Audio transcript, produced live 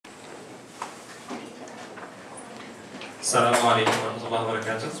Assalamu alaikum wa rahmatullahi wa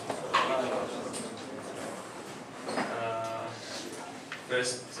barakatuh.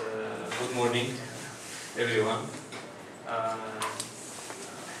 First, good morning, everyone.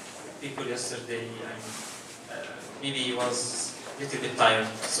 People yesterday, maybe was a little bit tired,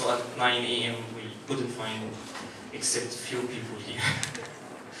 so at 9 a.m. we couldn't find except few people here.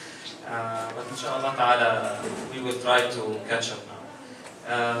 But inshallah ta'ala, we will try to catch up now.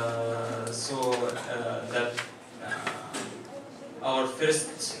 Our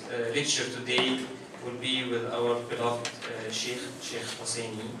first lecture today will be with our beloved Sheikh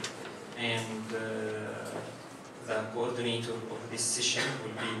Hussain, and the coordinator of this session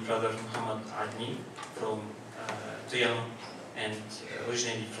will be Brother Muhammad Adni from Tuyama, and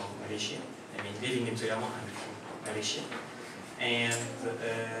originally from Malaysia. I mean, living in Tuyama and from Malaysia. And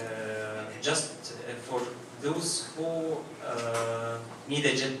just for those who need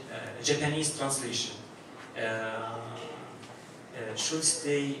a Japanese translation, should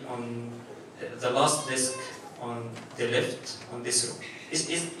stay on the last desk on the left on this row. Is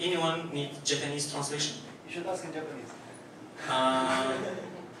anyone need Japanese translation? You should ask in Japanese.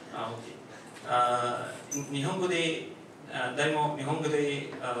 Okay. 日本語で誰も日本語で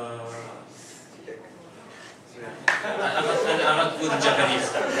I'm not good in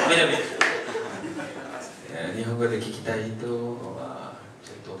Japanese. Wait a bit. 日本語で聞きたい人は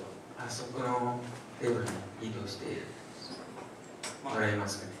ちょっとあそこのテーブルに移動してもらえま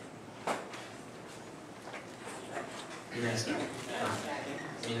すかね。いないですか？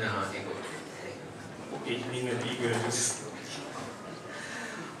みんな英語。Okay, みんな英語です。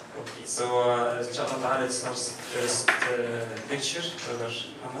Okay, so inshallah ta'ala it's our first lecture, Brother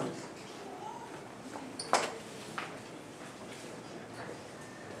Ahmad.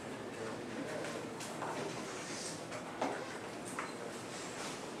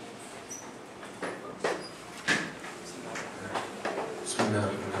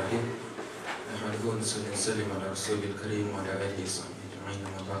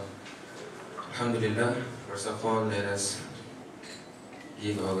 Alhamdulillah, first of all, let us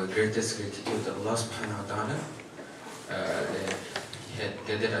give our greatest gratitude to Allah subhanahu wa ta'ala that He had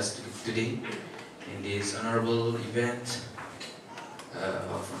gathered us today in this honorable event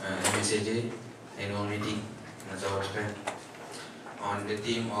of MSAJ annual meeting in Japan on the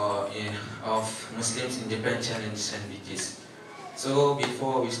theme of Muslims in Japan challenges and victories. So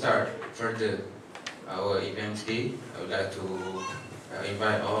before we start further our event today, I would like to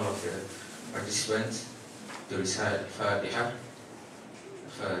invite all of the participants to recite Fatiha.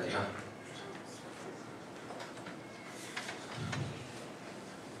 Fatiha.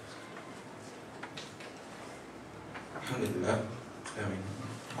 Alhamdulillah. Amen.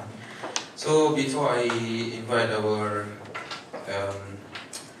 So before I invite our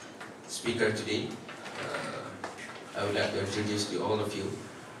speaker today, I would like to introduce to all of you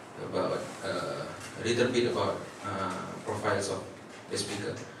about a little bit about profiles of the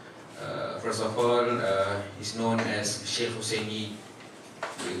speaker. First of all, he's known as Sheikh Hussain.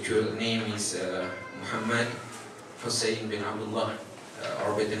 The actual name is Muhammad Hussain bin Abdullah,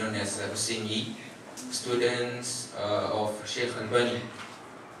 or better known as Hussain, students of Sheikh Albani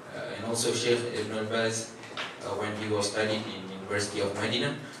and also Sheikh Ibn al-Baz when he was studying in University of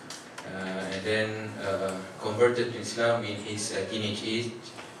Medina, and then converted to Islam in his teenage age.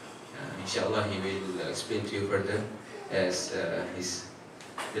 Inshallah, he will explain to you further as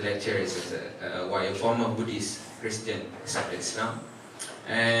the lecture is why a former Buddhist Christian accepted Islam.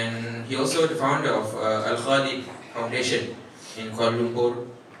 And he also the founder of Al-Khalid Foundation in Kuala Lumpur,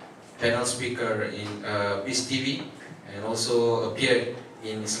 panel speaker in Peace TV, and also appeared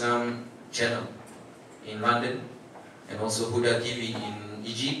in Islam channel in London, and also Huda TV in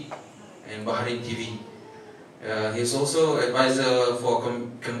Egypt and Bahrain TV. He is also advisor for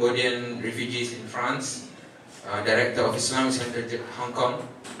Cambodian refugees in France, director of Islamic Center Hong Kong,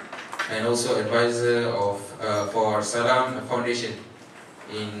 and also advisor of for Salam Foundation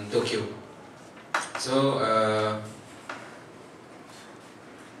in Tokyo. So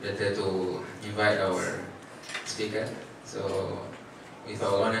better to invite our speaker. So with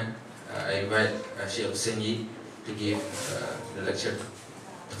our honor, I invite Sheikh Hussain to give the lecture.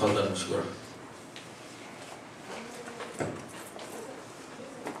 تفضل مشكورا.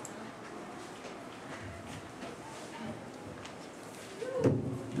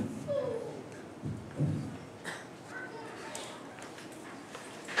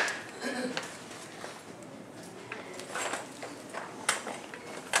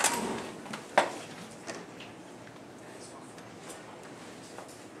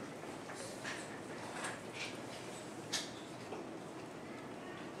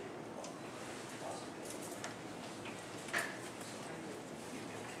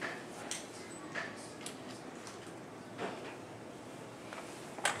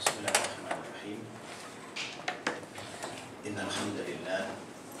 لله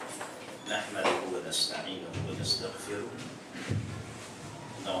نحمده ونستعينه ونستغفره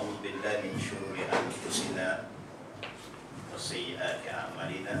نعوذ بالله من شرور أنفسنا وسيئات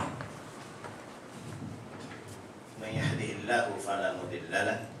أعمالنا من يهده الله فلا مضل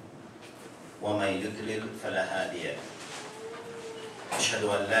له ومن يضلل فلا هادي له أشهد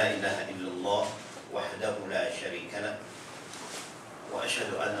أن لا إله إلا الله وحده لا شريك له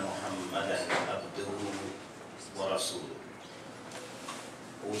وأشهد أن محمدا عبده ورسوله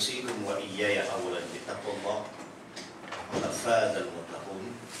أوصيكم وإياي أولا بتقوى الله وقد فاز المتقون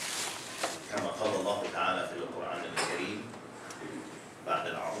كما قال الله تعالى في القرآن الكريم بعد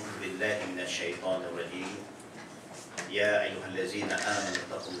أعوذ بالله من الشيطان الرجيم يا أيها الذين آمنوا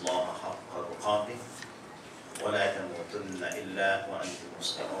اتقوا الله حق تقاته ولا تموتن إلا وأنتم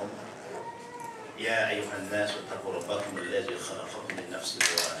مسلمون يا أيها الناس اتقوا ربكم الذي خلقكم من نفس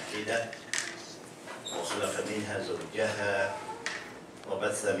واحدة وخلق منها زوجها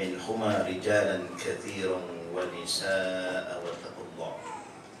وبث منهما رجالا كثيرا ونساء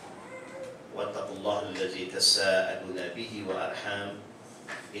واتقوا الله الذي تساءلون به وأرحام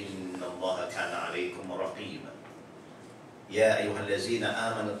إن الله كان عليكم رقيبا يا أيها الذين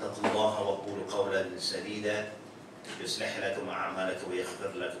آمنوا اتقوا الله وقولوا قولا سديدا يصلح لكم أعمالكم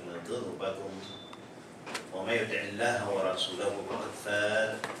ويغفر لكم ذنوبكم ومن يطع الله ورسوله فقد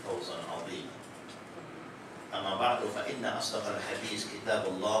فاز فوزا عظيما أما بعد فإن أصدق الحديث كتاب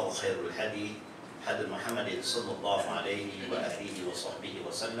الله وخير الهدي هدي محمد صلى الله عليه وآله وصحبه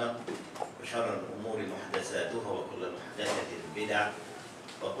وسلم وشر الأمور محدثاتها وكل محدثة بدعة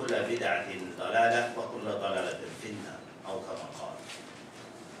وكل بدعة ضلالة وكل ضلالة في النار أو كما قال.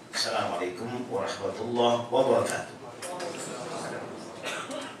 السلام عليكم ورحمة الله وبركاته.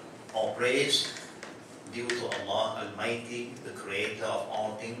 All praise due to Allah Almighty, the Creator of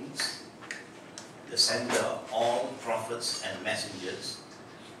all things, the sender of all prophets and messengers,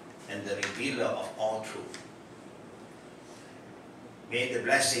 and the revealer of all truth. May the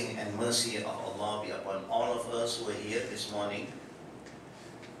blessing and mercy of Allah be upon all of us who are here this morning,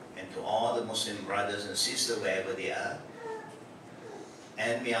 and to all the Muslim brothers and sisters wherever they are.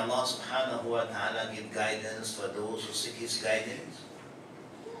 And may Allah subhanahu wa ta'ala give guidance for those who seek His guidance.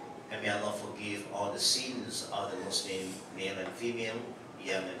 And may Allah forgive all the sins of the Muslim, male and female,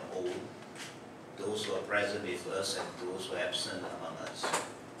 young and old, those who are present with us and those who are absent among us.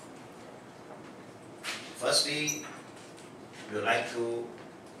 Firstly, we would like to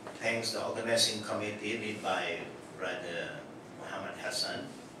thank the organizing committee led by Brother Muhammad Hussain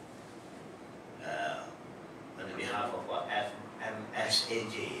on behalf of our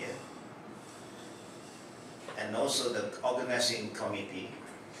MSAJ, and also the organizing committee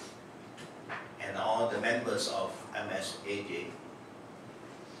and all the members of MSAJ,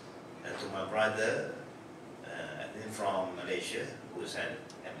 to my brother from Malaysia who is an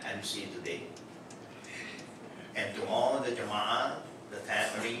MC today, and to all the Jama'ah, the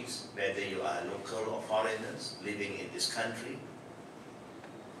families, whether you are local or foreigners living in this country,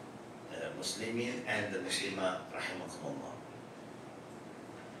 Muslimin and the Muslimah, rahimakumullah.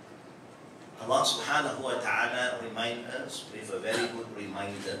 Allah subhanahu wa ta'ala remind us with a very good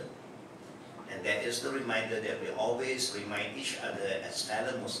reminder, and that is the reminder that we always remind each other as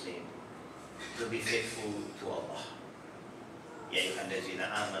fellow Muslim to be faithful to Allah. Ya ayyuhallazina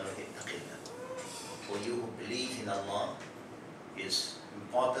amanu ittaqillah. For you who believe in Allah, it's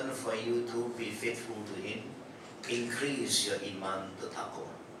important for you to be faithful to Him. Increase your iman to taqwa.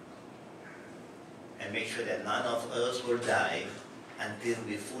 And make sure that none of us will die until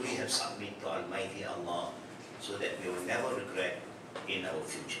we fully have submitted to Almighty Allah, so that we will never regret in our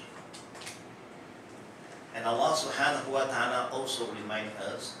future. And Allah subhanahu wa ta'ala also remind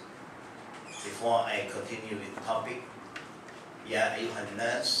us, before I continue with the topic, Ya ayyuhan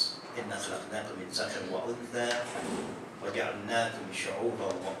nas, inna khalaqnakum min zakarin wa untha, wa ja'alnakum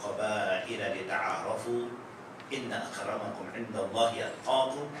shu'uban wa qaba'ila lita'arafu, inna akramakum 'inda Allahi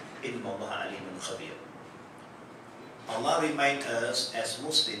atqakum, inna Allaha alimun khabir. Allah remind us as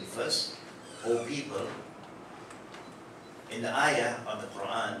Muslim first, O people. In the ayah of the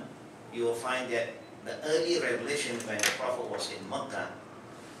Quran, you will find that the early revelation when the Prophet was in Makkah,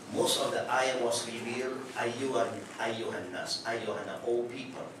 most of the ayah was revealed, ayyuhan nas, ayyuhan, all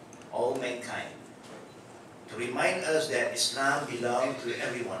people, all mankind. To remind us that Islam belongs to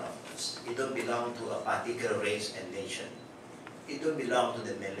every one of us. It don't belong to a particular race and nation. It don't belong to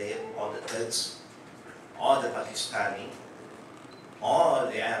the Malay or the Turks or the Pakistani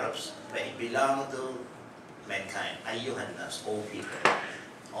or the Arabs, but it belongs to mankind. Ayyuhan nas, all people,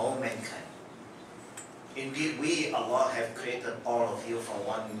 all mankind. Indeed, we, Allah, have created all of you from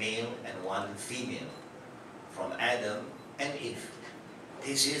one male and one female, from Adam and Eve.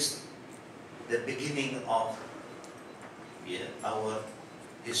 this is the beginning of our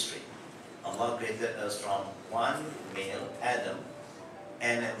history. Allah created us from one male, Adam,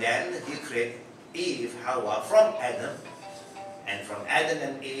 and then He created Eve, Hawa, from Adam, and from Adam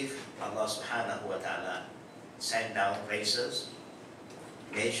and Eve, Allah subhanahu wa ta'ala sent down races,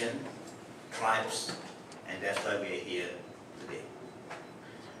 nation, tribes, and that's why we are here today.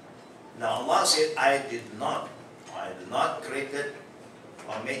 Now Allah said, I did not create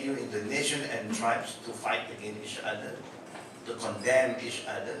or make you into nation and tribes to fight against each other, to condemn each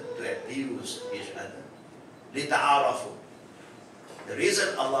other, to abuse each other. لِتَعَارَفُوا. The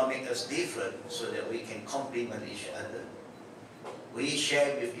reason Allah made us different so that we can complement each other. We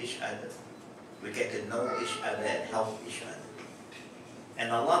share with each other. We get to know each other and help each other.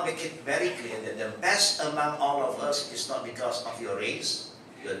 And Allah make it very clear that the best among all of us is not because of your race,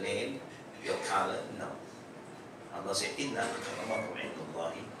 your name, your color, no. Allah said, Inna akramakum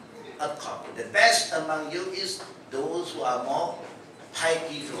indallahi atqakum. The best among you is those who are more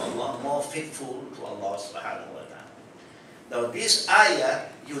piety to Allah, more faithful to Allah subhanahu wa ta'ala. Now this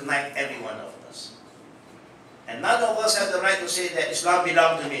ayah unite every one of us. And none of us have the right to say that Islam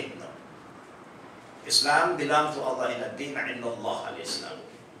belongs to me. No. Islam belongs to Allah in a deen indallah al-Islam.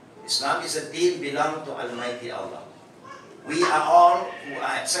 Islam is a deen belong to Almighty Allah. We are all who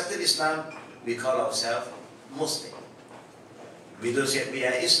are accepted Islam, we call ourselves Muslim. We don't say we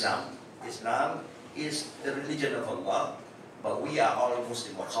are Islam. Islam is the religion of Allah, but we are all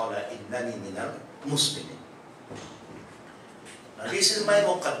Muslim. وَقَالَ إِنَّنِي مِنَ الْمُسْلِمِينَ. Now this is my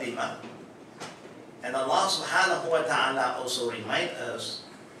muqaddimah. And Allah subhanahu wa ta'ala also reminds us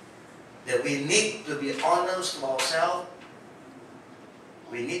that we need to be honest to ourselves.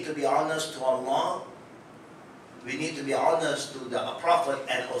 We need to be honest to Allah. We need to be honest to the Prophet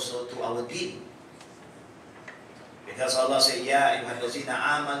and also to our deen. Because Allah said, Ya ayyuhallazina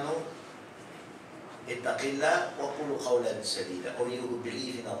amanu ittaqillah wa qulu qawlan sadida. O you who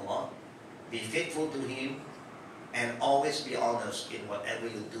believe in Allah, be faithful to Him and always be honest in whatever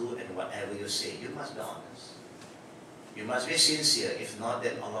you do and whatever you say. You must be honest. You must be sincere. If not,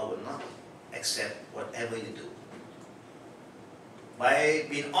 then Allah will not accept whatever you do. By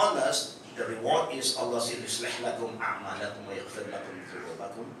being honest, the reward is Allah says, يُصْلِحْ لَكُمْ أَعْمَالَكُمْ وَيَغْفِرْ لَكُمْ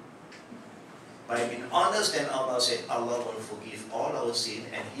ذُنُوبَكُمْ. By being honest, then Allah said, Allah will forgive all our sin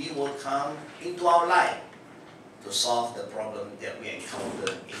and He will come into our life to solve the problem that we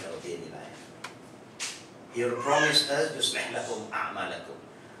encounter in our daily life. He will promise us, يُصْلِحْ لَكُمْ أَعْمَالَكُمْ.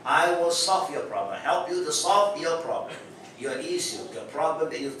 I will solve your problem, help you to solve your problem, your issue, your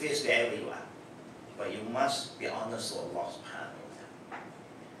problem that you face wherever you are. But you must be honest to Allah subhanahu wa ta'ala.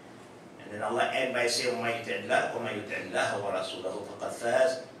 And then Allah ends by saying, وَمَا يُطِعِ اللَّهَ وَرَسُولَهُ فَقَدْ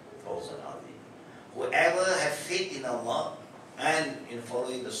فَازَ فَوْزًا عَظِيمًا. Whoever has faith in Allah and in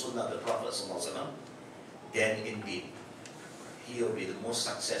following the sunnah of the Prophet sallallahu alaihi wasallam, then indeed he will be the most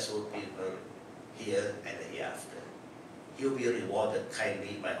successful people here and hereafter. He will be rewarded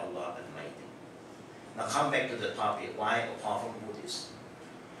kindly by Allah Almighty. Now come back to the topic, why apart from Buddhist?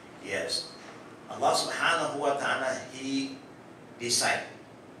 Yes, Allah subhanahu wa ta'ala, He decide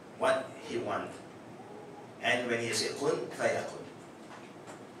what He wants. And when He said, kun fayakun.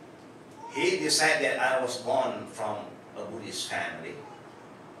 He decided that I was born from a Buddhist family.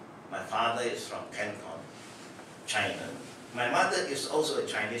 My father is from Canton, China. My mother is also a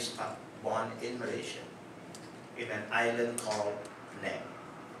Chinese, but born in Malaysia, in an island called Nang.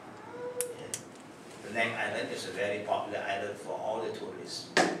 Yeah. The Nang Island is a very popular island for all the tourists.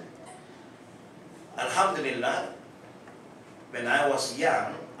 Alhamdulillah, when I was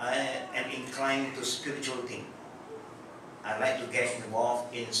young, I am inclined to spiritual things. I like to get involved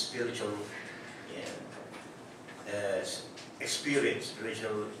in spiritual experience,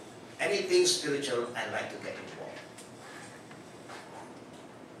 spiritual, anything spiritual, I like to get involved.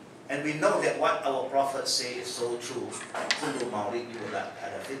 And we know that what our Prophet says is so true. كل مولود يولد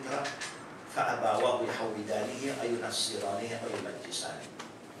على فطرة فأبواه يحودانه أو ينصرانه أو يمجسانه.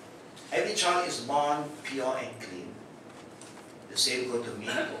 Every child is born pure and clean. The same goes to me,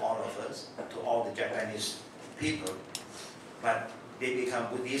 to all of us, to all the Japanese people. But they become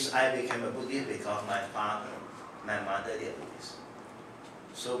Buddhist. I became a Buddhist because my father, my mother, they are Buddhist.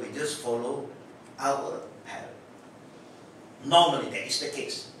 So we just follow our pattern. Normally, that is the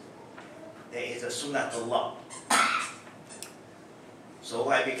case. There is a sunnah of Allah. So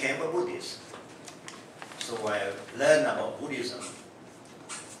I became a Buddhist. So I learned about Buddhism.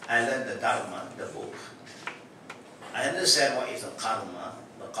 I learned the Dharma, the book. I understand what is the karma,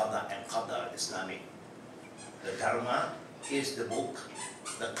 the qada and qadar, Islamic. The Dharma is the book.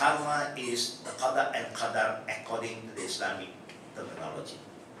 The karma is the qada and qadar according to the Islamic terminology.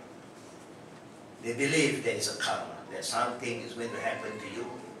 They believe there is a karma, that something is going to happen to you,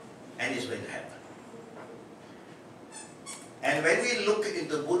 and it's going to happen. And when we look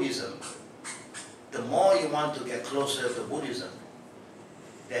into Buddhism, the more you want to get closer to Buddhism,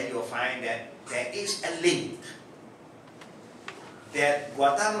 then you'll find that there is a link that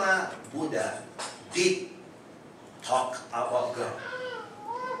Gautama Buddha did talk about God.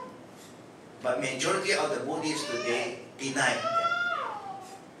 But majority of the Buddhists today deny that.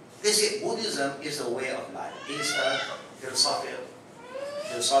 They say Buddhism is a way of life. It's a philosophy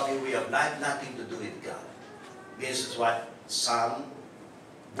way of life, nothing to do with God. This is what some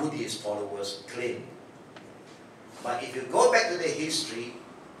Buddhist followers claim. But if you go back to the history,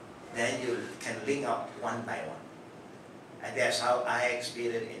 then you can link up one by one. And that's how I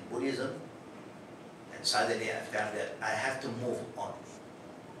experienced in Buddhism. And suddenly I felt that I have to move on.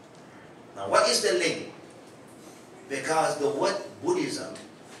 Now what is the link? Because the word Buddhism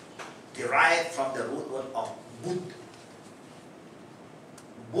derived from the root word of Bud.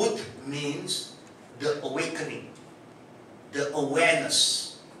 Bud means the awakening, the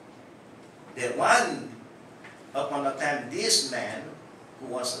awareness. That one, upon a time, this man who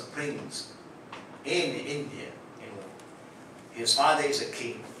was a prince in India, his father is a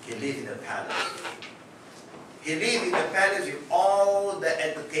king, he lived in a palace. He lived in the palace with all the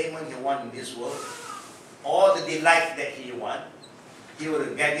entertainment he wanted in this world, all the delight that he wanted. He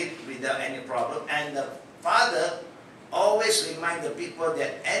would get it without any problem. And the father always reminded the people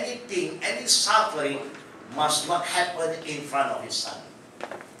that anything, any suffering must not happen in front of his son.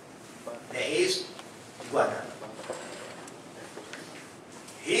 There is Gautama.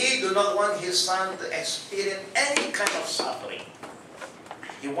 He do not want his son to experience any kind of suffering.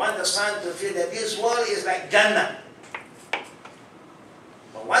 He wants the son to feel that this world is like Jannah.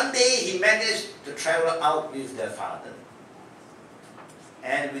 But one day he managed to travel out with the father.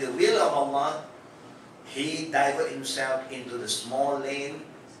 And with the will of Allah, he diverted himself into the small lane,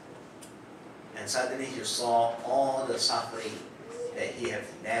 and suddenly he saw all the suffering that he had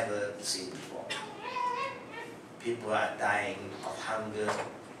never seen before. People are dying of hunger,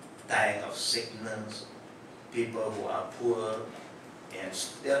 dying of sickness, people who are poor, and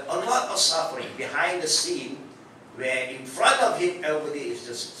there are a lot of suffering behind the scene, where in front of him everybody is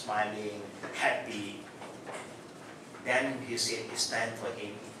just smiling, happy. Then he said it's time for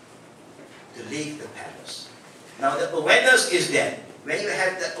him to leave the palace. Now the awareness is there. When you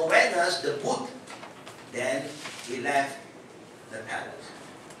have the awareness, the Buddha, then he left the palace.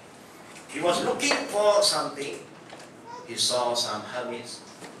 He was looking for something. He saw some hermits.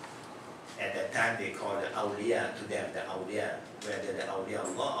 At that time they called the awliya to them, the awliya, whether the awliya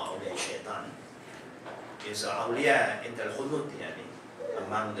Allah or awliya shaitan. It's an awliya in the Hunut,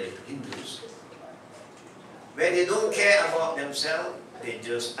 among the Hindus. When they don't care about themselves, they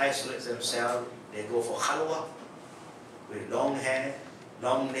just isolate themselves. They go for khalwa with long hair,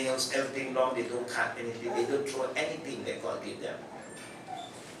 long nails, everything long. They don't cut anything. They don't throw anything that God gave them.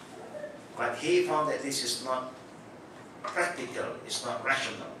 But he found that this is not practical. It's not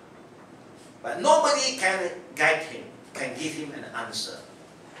rational. But nobody can guide him, can give him an answer.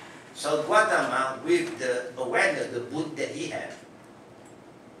 So Gautama, with the awareness, the Buddha that he had,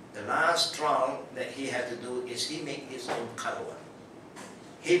 the last trial that he had to do is he made his own khalwa.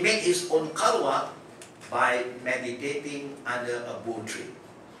 He made his own khalwa by meditating under a bo tree.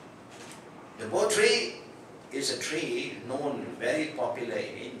 The bo tree is a tree known, very popular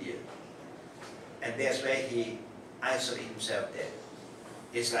in India. And that's where he isolated himself there.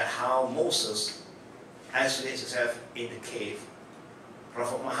 It's like how Moses isolated himself in the cave.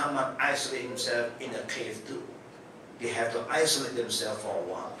 Prophet Muhammad isolated himself in a cave too. They have to isolate themselves for a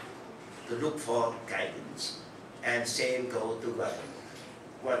while to look for guidance. And same go to Gautama.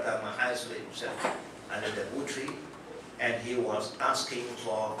 Gautama isolated himself under the bo tree, and he was asking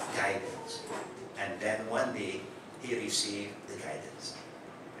for guidance. And then one day he received the guidance.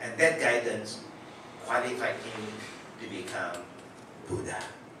 And that guidance qualified him to become Buddha.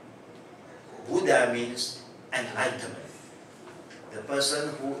 Buddha means enlightenment. The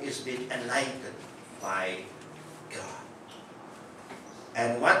person who is being enlightened by God.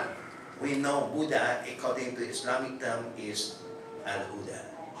 And what we know Buddha, according to Islamic term, is Al-Huda.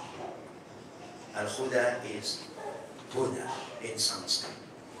 Al-Huda is Buddha in Sanskrit.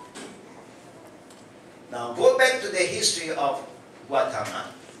 Now go back to the history of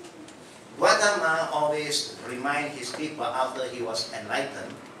Gautama. Gautama always remind his people after he was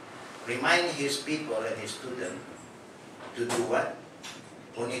enlightened, remind his people and his students to do what?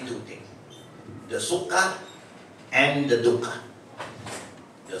 Only two things. The sukha and the dukkha.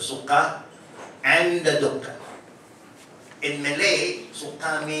 The sukha and the dukkha. In Malay,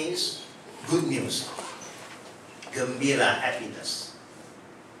 sukha means good news. Gembira, happiness.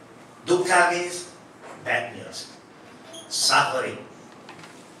 Dukkha means bad news, suffering.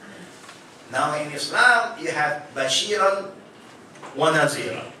 Now in Islam, you have Bashiran wa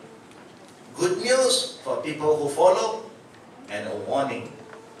Nazira. Good news for people who follow, and a warning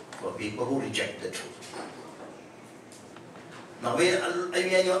for people who reject the truth. Now when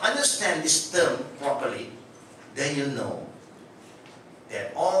you understand this term properly, then you know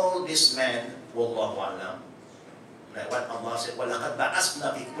that all this man, Wallahu Alam, like what Allah said, وَلَقَدْ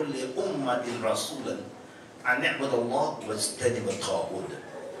بَعَثْنَا فِي كُلِّ أُمَّةٍ رَسُولًا أَنْ نَعْبُدَ اللَّهَ وَاجْتَنِبَ الطَّاغُوتَ.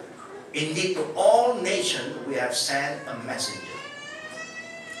 Indeed, to all nations we have sent a messenger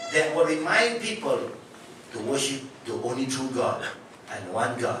that will remind people to worship the only true God and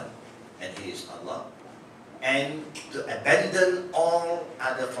one God, and He is Allah, and to abandon all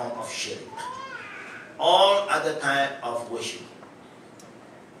other form of shirk, all other type of worship.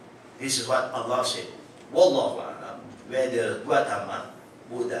 This is what Allah said. Wallahu Alam, whether Gautama,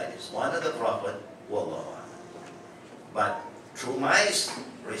 Buddha is one of the prophet, Wallahu Alam. But through my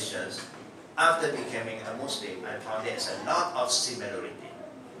Christians, after becoming a Muslim, I found there's a lot of similarity.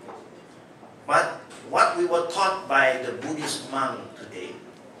 But what we were taught by the Buddhist monk today,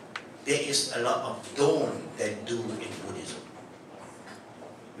 there is a lot of don't than do in Buddhism.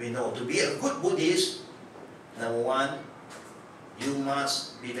 We know to be a good Buddhist, number one, you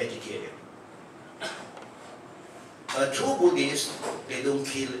must be vegetarian. A true Buddhist, they don't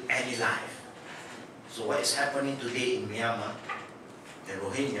kill any life. So what is happening today in Myanmar, the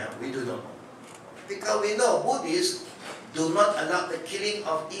Rohingya, we do not know. Because we know Buddhists do not allow the killing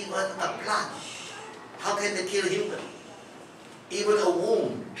of even a plant. How can they kill human? Even a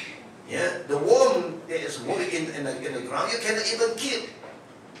worm. Yeah? The worm that is working in the ground, you cannot even kill.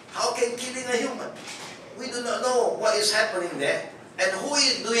 How can killing a human? We do not know what is happening there. And who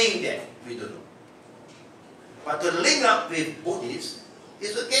is doing that? We don't know. But to link up with Buddhists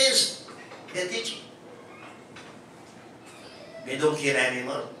is against their teaching. They don't kill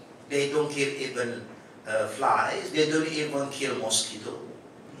animals. They don't kill even flies. They don't even kill mosquito.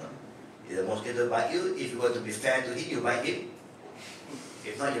 No. If the mosquito bite you, if you want to be fair to him, you bite him.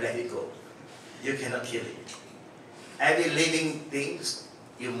 If not, you let it go. You cannot kill it. Every living things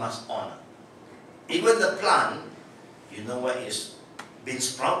you must honor. Even the plant, you know what is bean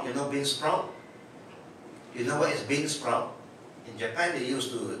sprout? You know bean sprout? You know what is bean sprout? In Japan, they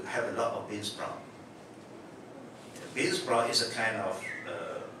used to have a lot of bean sprout. Bean sprout is a kind of,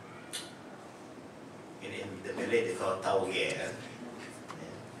 in the Malay they call tauge.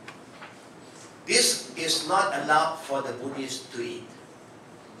 This is not allowed for the Buddhists to eat.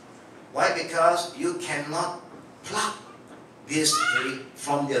 Why? Because you cannot pluck this tree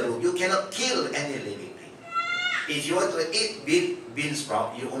from the root. You cannot kill any living thing. If you want to eat bean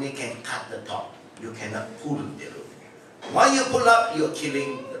sprout, you only can cut the top. You cannot pull the root. When you pull up, you're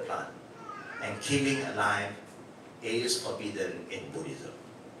killing the plant. And killing alive is forbidden in Buddhism.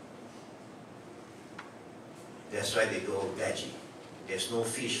 That's why they go veggie. There's no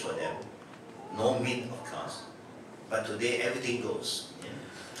fish for them. No meat, of course. But today, everything goes. Yeah.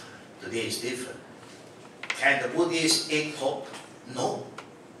 Today is different. Can the Buddhists eat pork? No.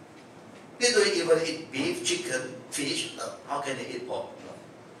 They don't even eat beef, chicken, fish. No. How can they eat pork?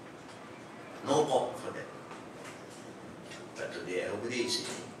 No. No pork for them. But today, everybody is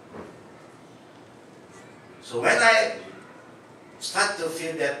eating. So when I start to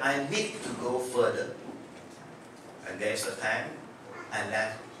feel that I need to go further, and there's a time I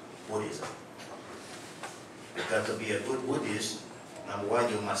left Buddhism. Because to be a good Buddhist, number one,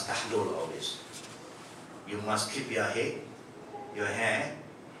 you must tahlul always. You must keep your head, your hair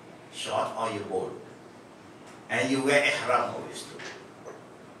short or you bald. And you wear ihram always too.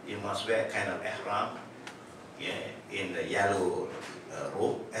 You must wear kind of ihram, yeah, in the yellow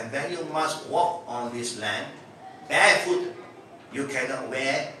robe. And then you must walk on this land barefoot. You cannot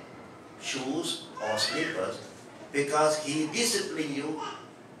wear shoes or slippers because He disciplined you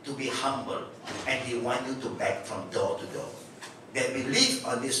to be humble and He wants you to beg from door to door. That we live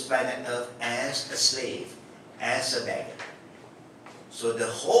on this planet Earth as a slave, as a beggar. So the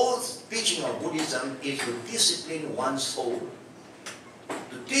whole teaching of Buddhism is to discipline one's soul,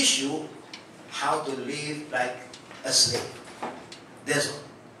 to teach you how to live like a slave. That's all.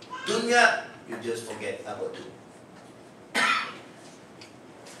 Dunya, you just forget about it.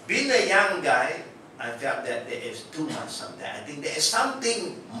 Being a young guy, I felt that there is too much sometimes. I think there is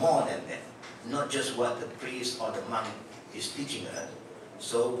something more than that. Not just what the priest or the monk is teaching us.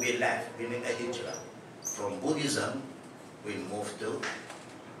 So we left, we made a hijrah. From Buddhism, we moved to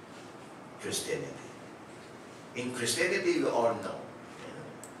Christianity. In Christianity, we all know,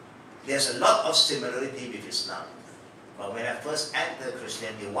 there's a lot of similarity with Islam. But when I first entered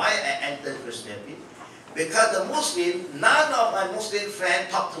Christianity, why I entered Christianity? Because the Muslim, none of my Muslim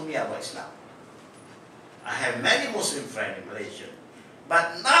friends talk to me about Islam. I have many Muslim friends in Malaysia,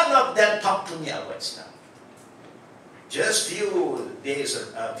 but none of them talk to me about Islam. Just few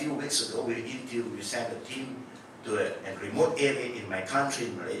weeks ago, we sent a team to a remote area in my country,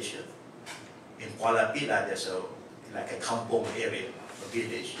 in Malaysia. In Kuala Pilah, there's like a kampong area, a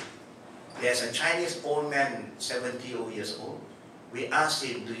village. There's a Chinese old man, 70 years old. We asked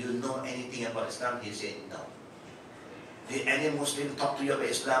him, do you know anything about Islam? He said, no. Did any Muslim talk to you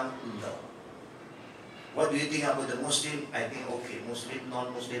about Islam? No. What do you think about the Muslim? I think, okay, Muslim,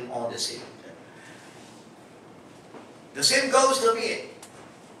 non-Muslim, all the same. The same goes to me.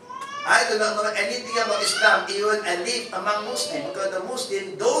 I do not know anything about Islam, even I live among Muslims, because the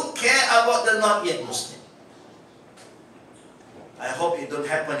Muslims don't care about the not yet Muslim. I hope it don't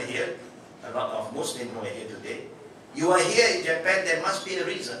happen here. A lot of Muslims who are here today. You are here in Japan, there must be a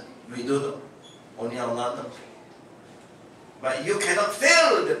reason. We don't know. Only Allah knows. But you cannot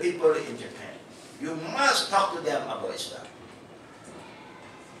fail the people in Japan. You must talk to them about Islam.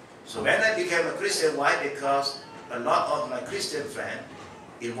 So when I became a Christian, why? Because a lot of my Christian friends,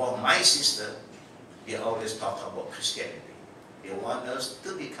 involve my sister, they always talk about Christianity. They want us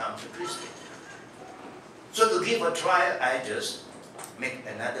to become a Christian. So to give a try, I just make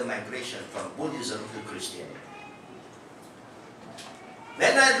another migration from Buddhism to Christianity.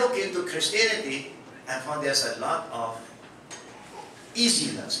 When I look into Christianity, I found there's a lot of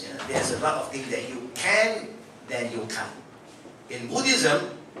easiness. There's a lot of things that you can than you can't. In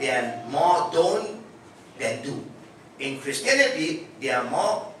Buddhism, there are more don't than do. In Christianity, there are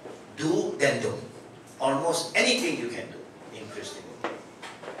more do than don't. Almost anything you can do in Christianity.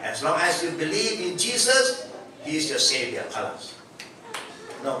 As long as you believe in Jesus, He is your Savior, Khalas.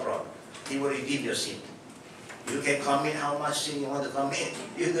 No problem. He will redeem your sin. You can commit how much sin you want to commit.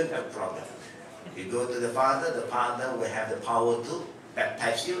 You don't have problem. You go to the Father will have the power to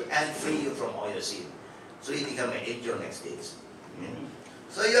baptize you and free you from all your sin. So you become an angel next day.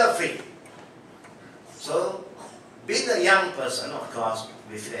 So you are free. So, being a young person, of course,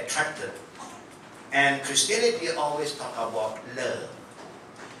 we feel attracted. And Christianity always talk about love.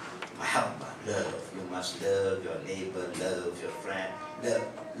 Mahabbah, love. You must love your neighbor, love your friend.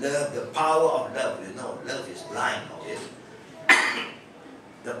 Love, the power of love. You know, love is blind. Okay?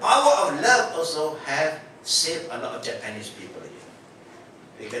 The power of love also have saved a lot of Japanese people here.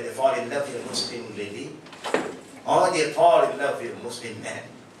 Because they fall in love with a Muslim lady, or they fall in love with a Muslim man,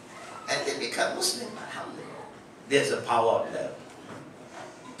 and they become Muslim. Alhamdulillah. There's the power of love.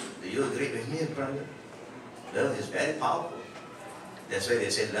 Do you agree with me, brother? Love is very powerful. That's why they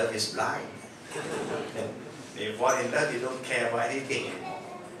say love is blind. When you fall in love, you don't care about anything anymore.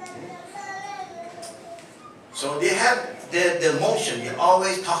 So they have the motion. They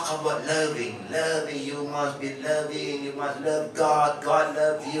always talk about loving. Loving, you must be loving. You must love God. God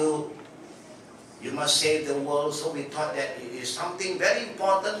loves you. You must save the world. So we thought that it is something very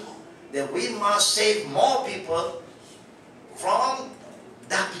important that we must save more people from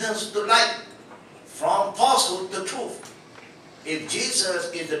darkness to light, from falsehood to truth. If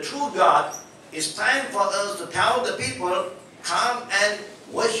Jesus is the true God, it's time for us to tell the people, come and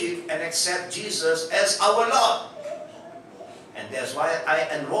worship and accept Jesus as our Lord. And that's why I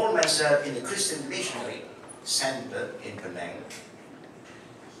enrolled myself in the Christian Missionary Center in Penang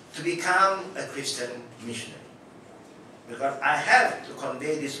to become a Christian missionary. Because I have to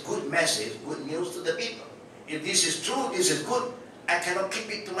convey this good message, good news to the people. If this is true, this is good, I cannot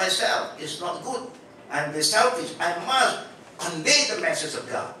keep it to myself. It's not good. I'm very selfish. I must convey the message of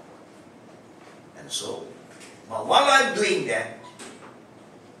God. And so, but while I'm doing that,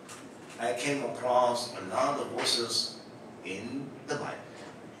 I came across a lot of verses in the Bible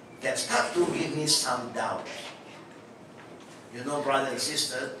that start to give me some doubt. You know, brother and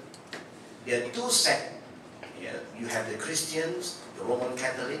sister, there are two sects. Yeah, you have the Christians, the Roman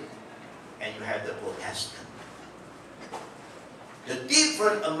Catholic, and you have the Protestant. The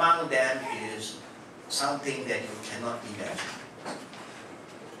difference among them is something that you cannot imagine.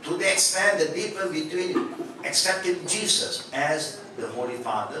 To the extent the difference between accepting Jesus as the Holy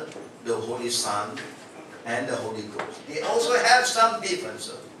Father, the Holy Son, and the Holy Ghost. They also have some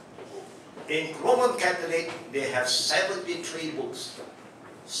differences. In Roman Catholic, they have 73 books.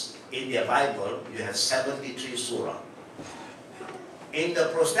 In their Bible, you have 73 surah. In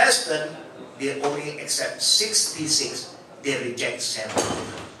the Protestant, they only accept 66. They reject 70.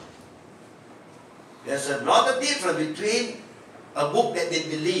 There's a lot of difference between a book that they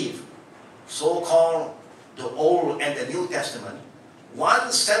believe, so-called the Old and the New Testament,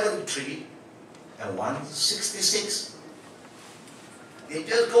 173 and 166. They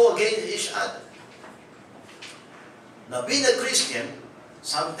just go against each other. Now, being a Christian,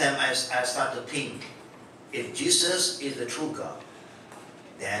 sometimes I start to think, if Jesus is the true God,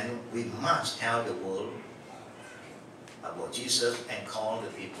 then we must tell the world about Jesus and call the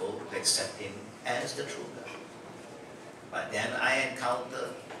people to accept Him as the true God. But then I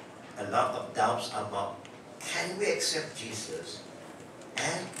encounter a lot of doubts about, can we accept Jesus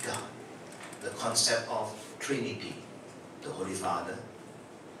and God? The concept of Trinity, the Holy Father,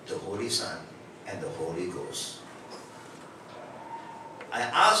 the Holy Son, and the Holy Ghost. I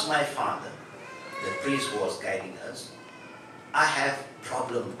asked my father, the priest who was guiding us, I have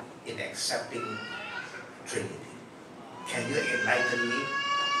problem in accepting Trinity. Can you enlighten me?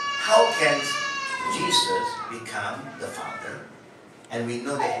 How can Jesus become the Father? And we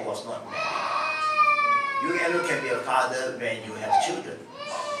know that He was not married. You only can be a father when you have children.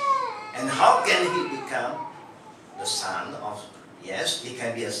 And how can He become the son of, yes, He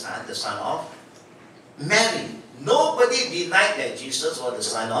can be a son, the son of Mary. Nobody denied that Jesus was the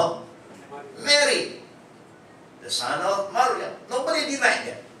son of Mary, the son of Maryam. Nobody denied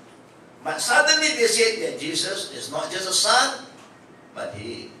that. But suddenly they said that Jesus is not just a son, but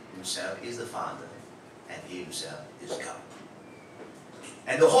He Himself is the Father, and He Himself is God.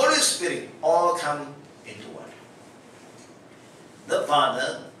 And the Holy Spirit all come into one. The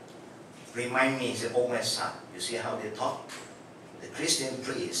Father remind me, he said, "Oh my son." You see how they talk? The Christian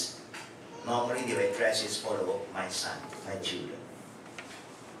priests, normally they will address his follower, "My son, my children."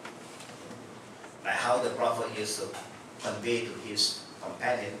 Like how the prophet used to convey to his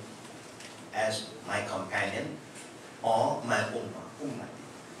companion as "my companion" or "my ummah."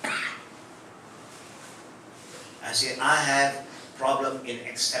 I say, I have problem in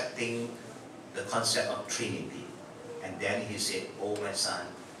accepting the concept of Trinity. And then he said, "Oh my son,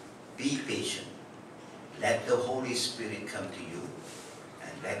 be patient. Let the Holy Spirit come to you,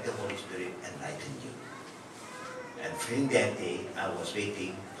 and let the Holy Spirit enlighten you." And from that day, I was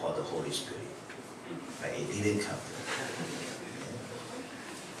waiting for the Holy Spirit. But it didn't come.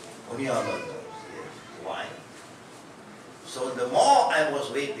 Only Allah knows. Why? So the more I was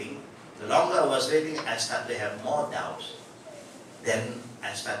waiting, the longer I was waiting, I started to have more doubts. Then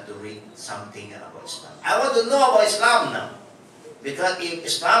I started to read something about Islam. I want to know about Islam now. Because if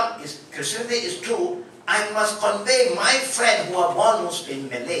Christianity is true, I must convey my friends who are born Muslim,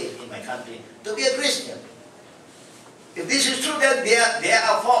 Malay in my country, to be a Christian. If this is true, then they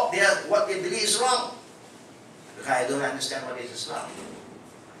are fault. What they believe is wrong. Because I don't understand what is Islam.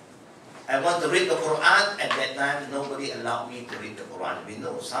 I want to read the Quran. At that time, nobody allowed me to read the Quran. We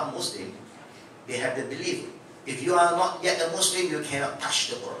know some Muslims, they have the belief, if you are not yet a Muslim, you cannot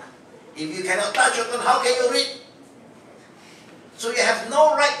touch the Quran. If you cannot touch the Quran, how can you read? So you have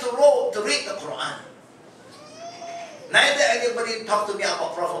no right to read the Quran. Neither anybody talk to me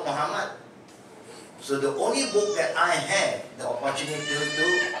about Prophet Muhammad. So the only book that I had the opportunity to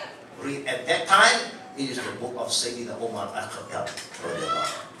read at that time is the book of Sayyidina Umar al-Khattab.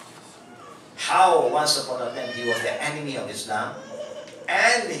 How once upon a time he was the enemy of Islam,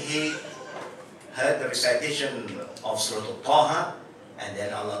 and he heard the recitation of Surah Al-Taha, and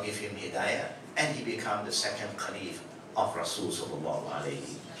then Allah gave him hidayah, and he became the second Caliph of Rasul sallallahu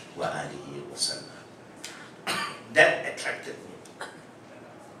alayhi wa alihi wa sallam. That attracted me.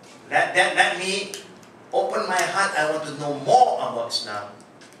 That let me open my heart. I want to know more about Islam.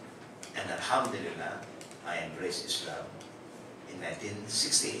 And alhamdulillah, I embraced Islam in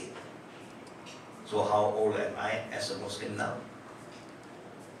 1968. So how old am I as a Muslim now?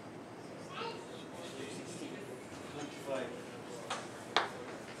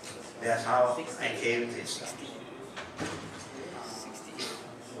 That's how I came to Islam.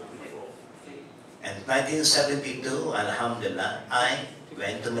 And 1972, alhamdulillah, I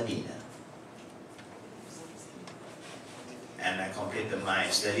went to Medina. And I completed my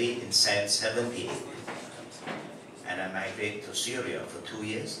study in 78. And I migrated to Syria for 2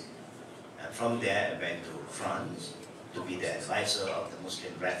 years. And from there, I went to France to be the advisor of the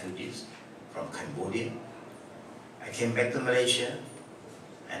Muslim refugees from Cambodia. I came back to Malaysia,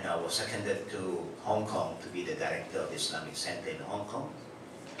 and I was seconded to Hong Kong to be the director of the Islamic Center in Hong Kong.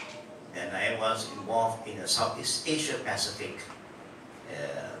 And I was involved in a Southeast Asia Pacific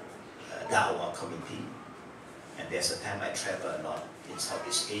Dawah committee. And there's a time I traveled a lot in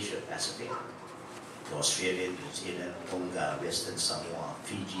Southeast Asia Pacific, to Australia, New Zealand, Tonga, Western Samoa,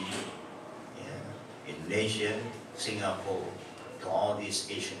 Fiji, Indonesia, Singapore, to all these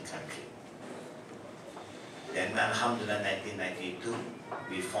Asian countries. Then alhamdulillah, 1992,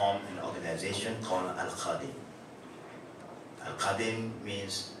 we formed an organization called Al-Khadim. Al-Qadim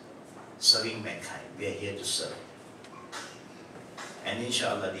means serving mankind. We are here to serve. And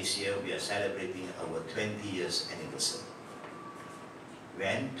inshallah this year we are celebrating our 20 years anniversary.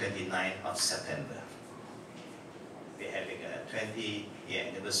 When 29th of September, we are having a 20-year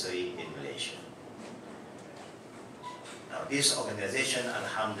anniversary in Malaysia. Now this organization,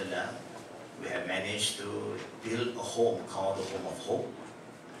 alhamdulillah, we have managed to build a home called the Home of Hope,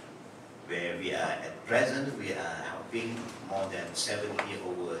 where we are at present, we are helping more than 70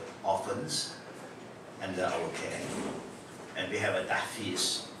 over orphans under our care. And we have a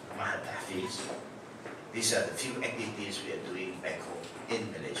tahfiz, Mahat Tahfiz. These are the few activities we are doing back home in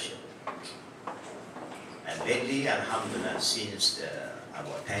Malaysia. And lately, alhamdulillah, since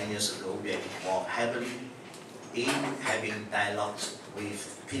about 10 years ago, we are involved heavily in having dialogues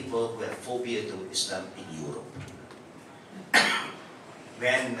with people who have phobia to Islam in Europe.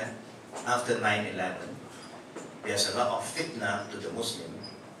 When after 9/11, there's a lot of fitna to the Muslim,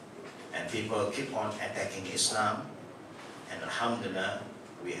 and people keep on attacking Islam. And alhamdulillah,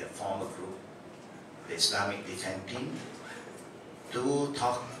 we have formed a group, the Islamic Defense Team, to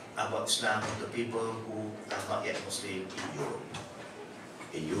talk about Islam to people who are not yet Muslim in Europe,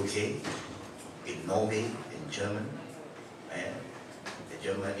 in UK, in Norway, in Germany,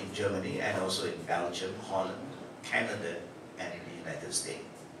 in Germany, and also in Belgium, Holland, Canada, and the United States.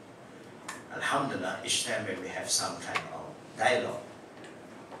 Alhamdulillah, each time when we have some kind of dialogue,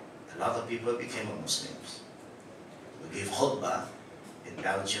 a lot of people became Muslims. We give khutbah in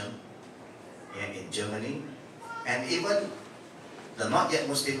Belgium, in Germany, and even the not yet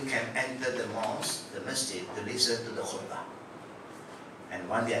Muslim can enter the mosque, the masjid, to listen to the khutbah. And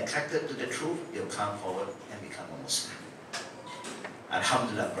when they are attracted to the truth, they'll come forward and become a Muslim.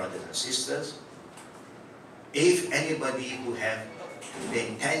 Alhamdulillah, brothers and sisters, if anybody who have the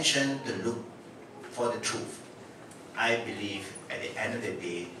intention to look for the truth, I believe at the end of the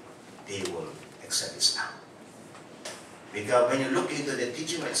day, they will accept Islam. Because when you look into the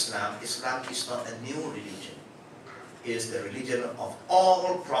teaching of Islam, Islam is not a new religion. It is the religion of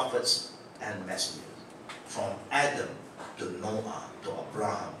all prophets and messengers. From Adam to Noah, to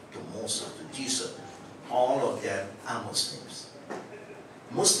Abraham, to Moses, to Jesus, all of them are Muslims.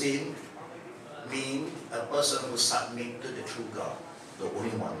 Muslim means a person who submits to the true God, the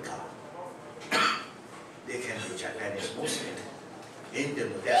only one God. They can be Japanese Muslim,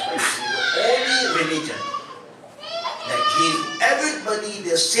 Indian, that's why you see the only religion that gives everybody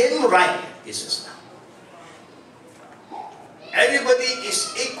the same right is Islam. Everybody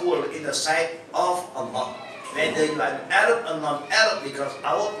is equal in the sight of Allah, whether you are Arab or non-Arab, because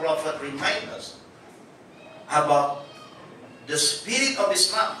our Prophet reminds us about the spirit of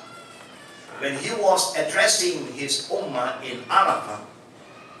Islam. When he was addressing his ummah in Arafah,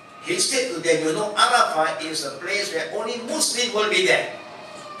 he said to them, you know, Arafah is a place where only Muslims will be there.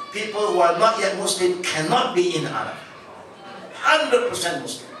 People who are not yet Muslim cannot be in Arafah. 100%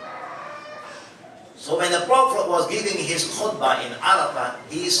 Muslim. So when the Prophet was giving his khutbah in Arafah,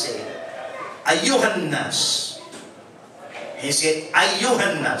 he said, Ayyuhan nas. He said,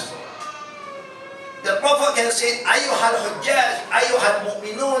 Ayyuhan nas. The Prophet can say, Ayyuhal hujjaj, Ayyuhal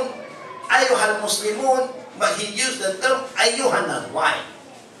mu'minun, Ayyuhal muslimun, but he used the term Ayyuhan nas. Why?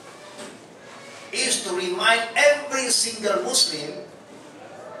 Is to remind every single Muslim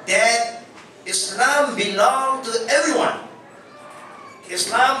that Islam belongs to everyone.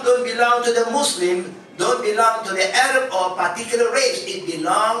 Islam don't belong to the Muslim, don't belong to the Arab or particular race. It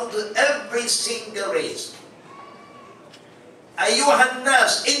belongs to every single race. Ayyuhan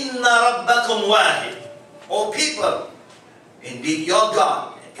nas, inna rabbakum wahid. O people, indeed your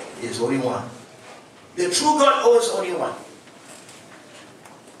God is only one. The true God is only one.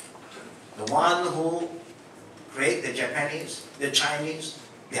 The one who created the Japanese, the Chinese,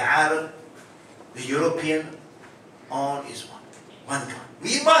 the Arab, the European, all is one. One God.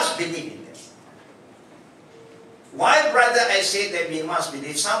 We must believe in this. Why, brother, I say that we must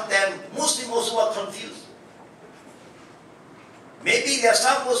believe? Sometimes Muslims also are confused. Maybe there are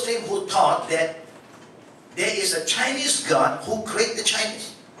some Muslims who thought that there is a Chinese God who created the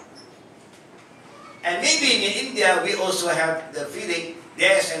Chinese. And maybe in India we also have the feeling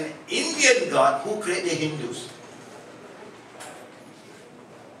there's an Indian God who created the Hindus.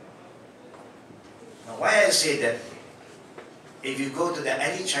 Now why I say that, if you go to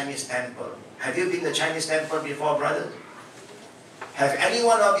any Chinese temple, have you been to Chinese temple before, brother? Have any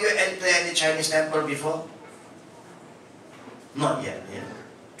one of you entered any Chinese temple before? Not yet. Yeah?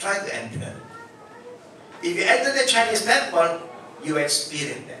 Try to enter. If you enter the Chinese temple, you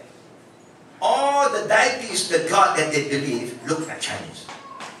experience that. All the deities, the God that they believe, look like Chinese.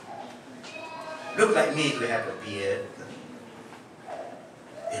 Look like me if we have a beard,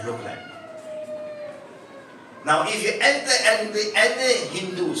 They look like. Now, if you enter any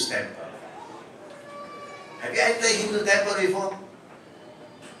Hindu's temple, have you entered Hindu temple before?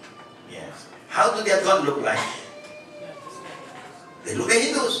 Yes. How do their God look like? They look like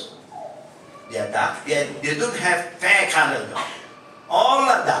Hindus. They are dark. They don't have fair color God. All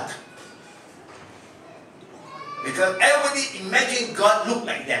are dark. Because everybody imagine God look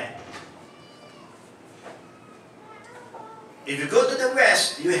like them. If you go to the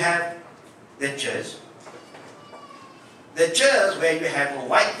West, you have the church. The church where you have a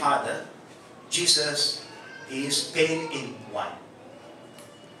white father, Jesus is painted in white.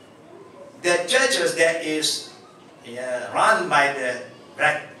 The churches that is run by the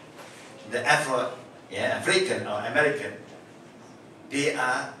African or American, they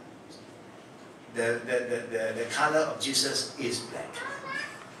are the color of Jesus is black.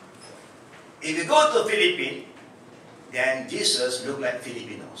 If you go to Philippines, then Jesus look like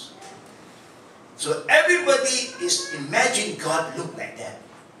Filipinos. So everybody is imagine God look like that.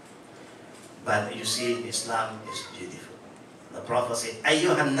 But you see, Islam is beautiful. The Prophet said,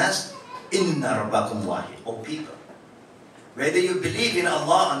 Ayyuhan nas, inna rabbakum wahid. O people, whether you believe in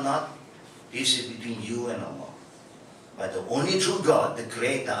Allah or not, this is between you and Allah. But the only true God, the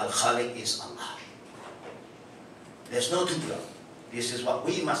Creator, Al-Khaliq, is Allah. There's no two God. This is what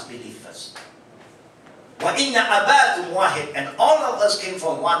we must believe first. Wa inna abakum wahid, and all of us came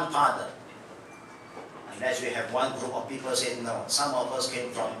from one father. Unless we have one group of people saying no, some of us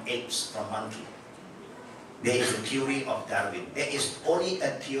came from apes, from monkey. There is a theory of Darwin. There is only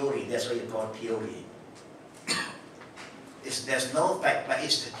a theory. That's what you call theory. There's no fact, but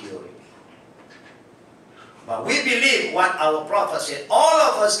it's the theory. But we believe what our prophet said. All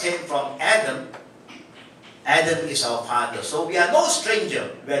of us came from Adam. Adam is our father. So we are no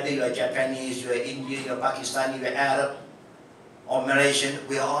stranger. Whether you are Japanese, you are Indian, you are Pakistani, you are Arab, or Malaysian,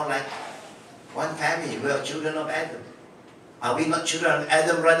 we are all like one family. We are children of Adam. Are we not children of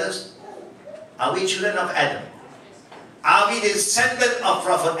Adam, brothers? Are we children of Adam? Are we descendants of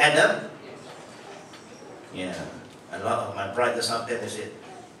Prophet Adam? Yeah. A lot of my brothers out there, they say,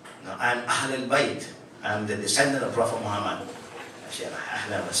 no, I'm Ahlul Bayt. I'm the descendant of Prophet Muhammad. I said,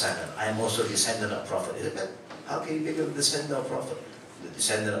 I'm also descendant of Prophet. He said, how can you become the descendant of Prophet? The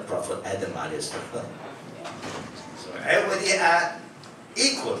descendant of Prophet Adam. So everybody are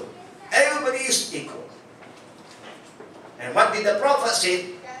equal. Everybody is equal. And what did the Prophet say?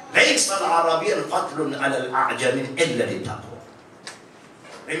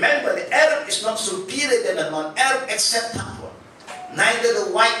 Remember, the Arab is not superior than the non-Arab except taqwa. Neither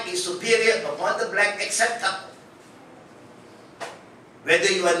the white is superior upon the black except taqwa.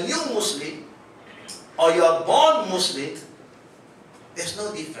 Whether you are new Muslim or you are born Muslim, there's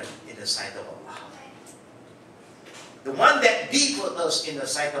no difference in the sight of Allah. The one that deep for us in the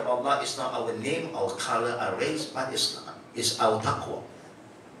sight of Allah is not our name, our color, our race, but is our taqwa.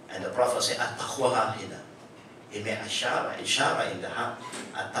 And the Prophet said, At-taqwa hahina. He made ishara in the heart.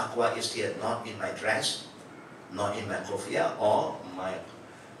 At-taqwa is here, not in my dress, not in my kufiyah or my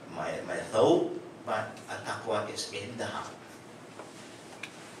thawb, but at-taqwa is in the heart.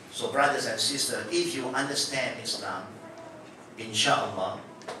 So brothers and sisters, if you understand Islam, inshallah,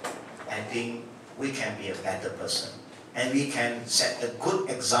 I think we can be a better person. And we can set a good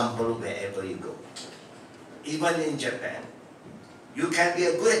example wherever you go. Even in Japan, you can be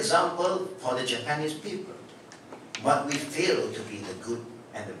a good example for the Japanese people. But we fail to be the good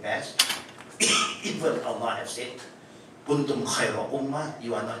and the best. Even Allah has said, Kuntum khayra ummah,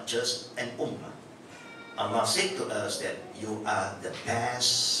 you are not just an ummah. Allah said to us that you are the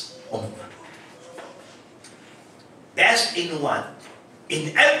best ummah. Best in what?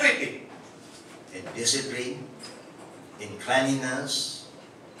 In everything. In discipline, in cleanliness,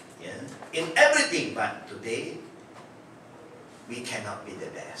 yeah, in everything. But today, we cannot be the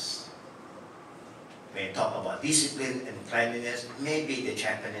best. When you talk about discipline and cleanliness, maybe the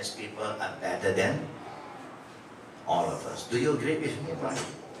Japanese people are better than all of us. Do you agree with me, Brian?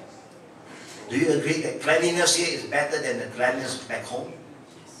 Do you agree that cleanliness here is better than the cleanliness back home?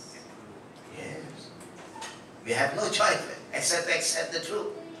 Yes. We have no choice except to accept the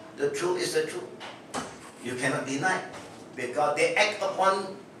truth. The truth is the truth. You cannot deny, because they act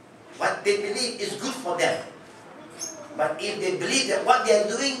upon what they believe is good for them. But if they believe that what they are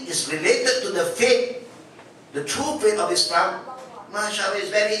doing is related to the faith, the true faith of Islam, mashallah, it's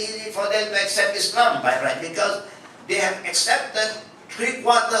very easy for them to accept Islam by right, because they have accepted 3/4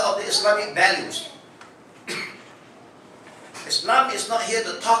 of the Islamic values. Islam is not here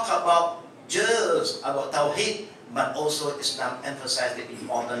to talk about just about Tawheed, but also Islam emphasizes the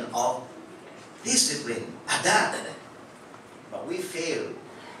importance of discipline, adab. But we fail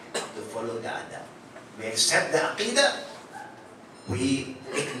follow the adab. We accept the aqidah, we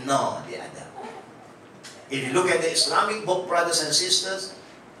ignore the adab. If you look at the Islamic book, brothers and sisters,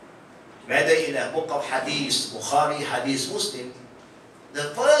 whether in a book of hadith, Bukhari, hadith, Muslim,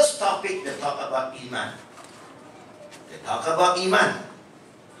 the first topic they talk about iman. They talk about iman.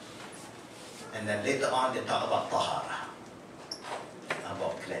 And then later on they talk about tahara,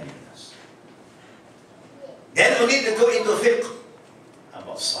 about cleanliness. Then only they go into fiqh,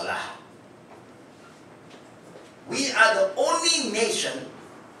 about salah. We are the only nation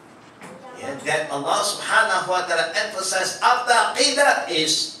that Allah subhanahu wa ta'ala emphasized after aqidah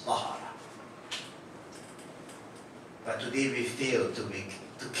is tahara. But today we fail to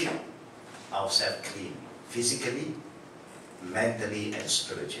keep ourselves clean, physically, mentally, and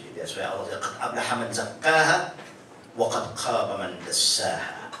spiritually. That's why Allah said, قَدْ أَبْلَحَ مَنْ زَكَّاهَا وَقَدْ خَابَ مَنْ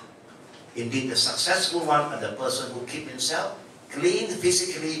دَسَّاهَا. Indeed, the successful one are the person who keep himself clean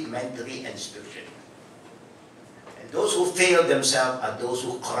physically, mentally, and spiritually. And those who fail themselves are those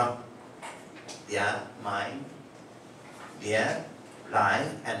who corrupt their mind, their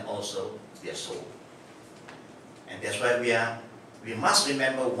life, and also their soul. And that's why we must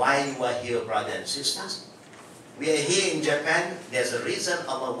remember why you are here, brothers and sisters. We are here in Japan. There's a reason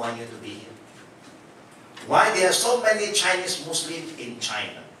Allah wants you to be here. Why there are so many Chinese Muslims in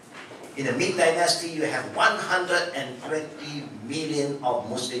China? In the Ming Dynasty, you have 120 million of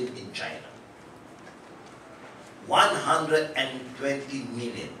Muslims in China. 120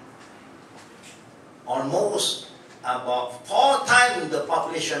 million. Almost about 4 times the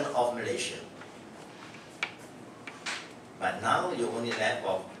population of Malaysia. But now you only have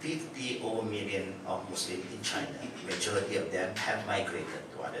about 50 over million of Muslims in China. Majority of them have migrated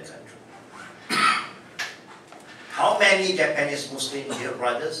to other countries. How many Japanese Muslims here,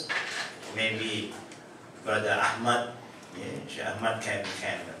 brothers? Maybe Brother Ahmad, Sheikh Ahmad can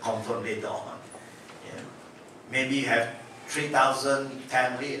confirm later on. Maybe you have 3,000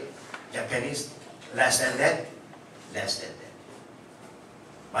 family Japanese, less than that? Less than that.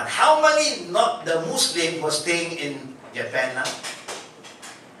 But how many not the Muslims who are staying in Japan now?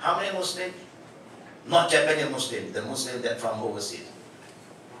 How many Muslims? Not Japanese Muslims, the Muslims that from overseas.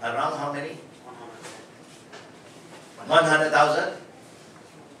 Around how many? 100,000?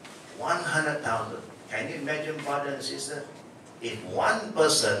 100,000. Can you imagine, brother and sister? If one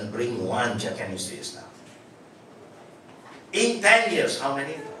person bring one Japanese to Islam, in 10 years, how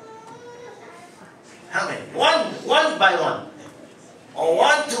many? How many? One by one. Or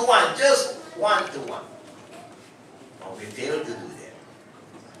 1 to 1, just 1 to 1. Oh, we fail to do that.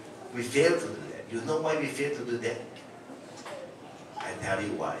 We fail to do that. You know why we fail to do that? I tell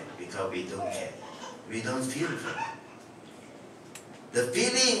you why. Because we don't care. We don't feel for it. The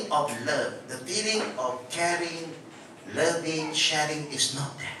feeling of love, the feeling of caring, loving, sharing is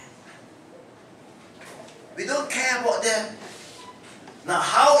not there. We don't care about them. Now,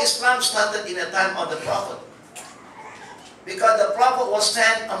 how Islam started in the time of the Prophet? Because the Prophet was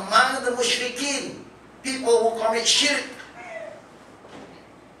sent among the mushrikeen, people who commit shirk.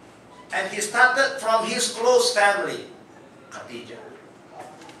 And he started from his close family, Khadija,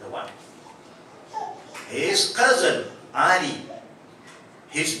 the wife. His cousin, Ali.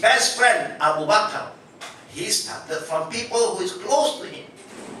 His best friend, Abu Bakr. He started from people who is close to him.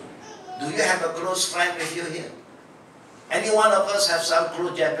 Do you have a close friend with you here? Any one of us have some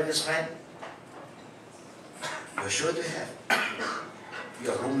close Japanese friend? You're sure to have.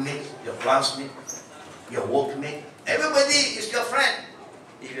 Your roommate, your classmate, your workmate. Everybody is your friend.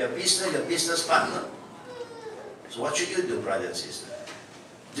 If you're a business, your business partner. So what should you do, brother and sister?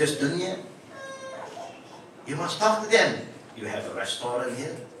 Just dunya? You must talk to them. You have a restaurant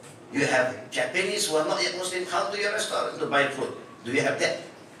here. You have Japanese who are not yet Muslim come to your restaurant to buy food. Do you have that?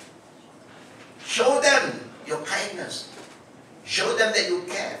 Show them your kindness. Show them that you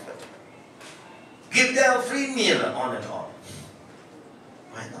care for them. Give them a free meal on and on.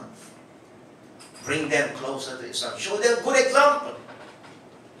 Why not? Bring them closer to Islam. Show them a good example.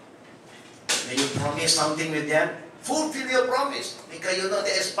 When you promise something with them, fulfill your promise. Because you know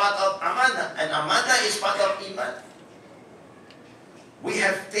that is part of amanah. And amanah is part of iman. We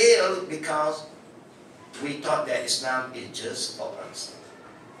have failed because we thought that Islam is just for us.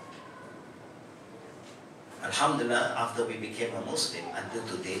 Alhamdulillah, after we became a Muslim until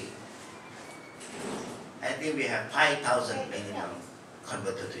today, I think we have 5,000 minimum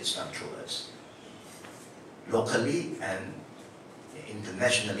converted to Islam through us. Locally and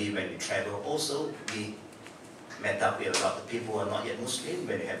internationally, when we travel also, we met up with a lot of people who are not yet Muslim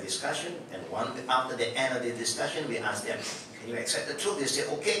when we have discussion. And after the end of the discussion, we ask them, can you accept the truth? They say,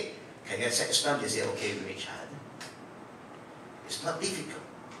 okay. Can you accept Islam? They say, okay, with each other. It's not difficult.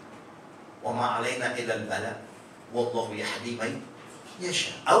 وَمَا عَلَيْنَا إِلَّا الْبَلَاءُ وَاللَّهُ يَهْدِي مَن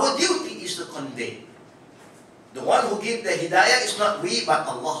يَشَاءُ. Our duty is to convey. The one who gives the hidayah is not we, but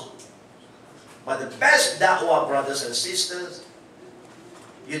Allah. But the best da'wah, brothers and sisters,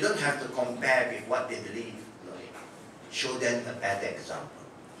 you don't have to compare with what they believe. Show them a better example.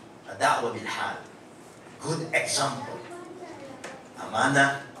 A da'wah bil hal. Good example.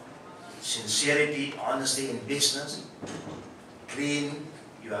 Amana, sincerity, honesty in business, clean,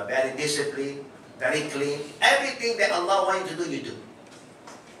 you are very disciplined, very clean. Everything that Allah wants you to do, you do.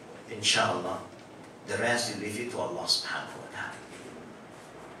 Inshallah. The rest you leave it to Allah subhanahu wa ta'ala.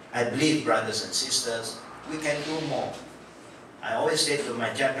 I believe, brothers and sisters, we can do more. I always say to my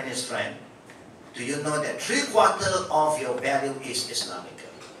Japanese friend, do you know that 3/4 of your value is Islamic?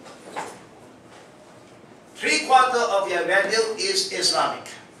 3/4 of your value is Islamic.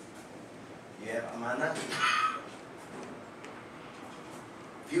 You have amana?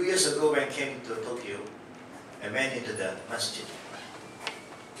 A few years ago when I came to Tokyo, I went into the masjid.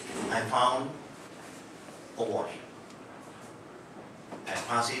 I found a watch. I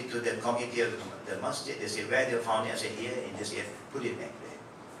passed it to the committee of the masjid. They said, where do you found it? I said, here in this area. Put it back there.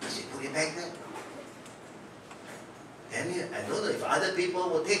 I said, put it back there? Then I don't know if other people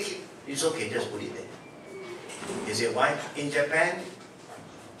will take it. It's okay, just put it there. He said, why? In Japan,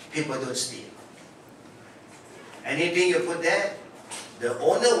 people don't steal. Anything you put there, the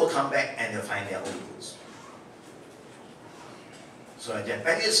owner will come back and they'll find their own goods. So a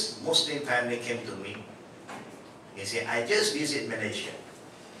Japanese Muslim family came to me. He said, I just visit Malaysia.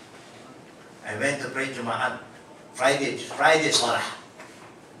 I went to pray Jumaat, Friday Salah.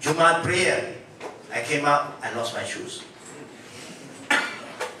 Jumaat prayer. I came out, I lost my shoes.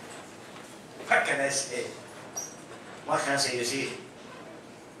 What can I say? What can I say? You see,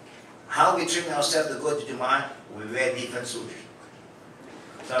 how we train ourselves to go to Jumaat, we wear different shoes.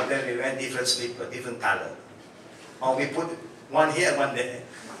 Sometimes we wear different slipper, different color. Or we put one here, one there.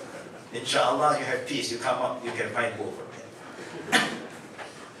 Inshallah, you have peace. You come up, you can find both of them.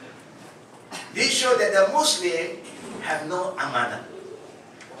 This shows that the Muslims have no amana.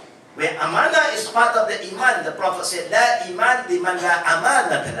 Where amana is part of the iman, the Prophet said, La iman liman la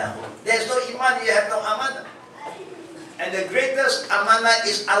amanata lahu. There's no iman, you have no amana. And the greatest amana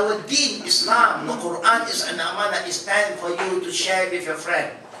is our deen, Islam. The Quran is an amana. It's time for you to share with your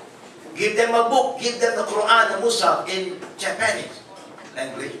friend. Give them a book, give them the Quran, the Musaf in Japanese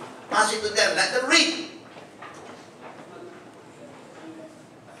language. Pass it to them, let them read.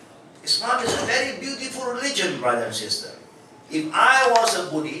 Islam is a very beautiful religion, brother and sister. If I was a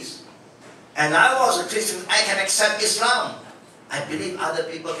Buddhist and I was a Christian, I can accept Islam. I believe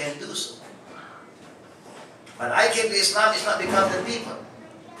other people can do so. But I came to Islam, it's not because of the people.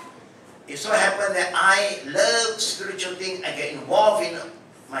 It so happened that I love spiritual things, I get involved in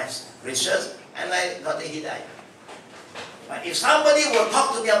my research, and I got the hidayah. But if somebody will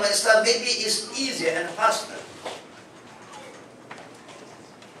talk to me about Islam, maybe it's easier and faster.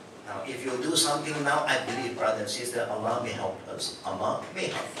 Now, if you do something now, I believe, brother and sister, Allah may help us. Allah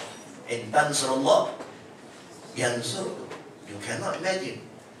may help. In Tanzurullah, Yanzur, you cannot imagine.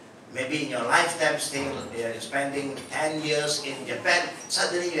 Maybe in your lifetime spending 10 years in Japan,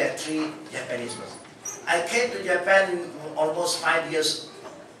 suddenly you have 3 Japanese persons. I came to Japan almost 5 years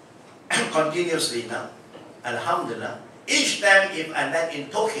continuously now. Alhamdulillah. Each time if I land in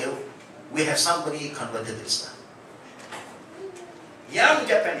Tokyo, we have somebody converted to Islam. Young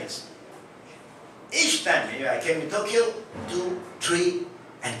Japanese. Each time I came to Tokyo, 2, 3,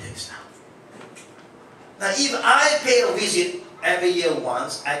 enter Islam. Now if I pay a visit every year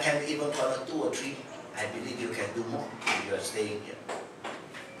once, I can even convert 2 or 3. I believe you can do more if you are staying here.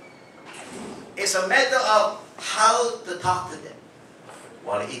 It's a matter of how to talk to them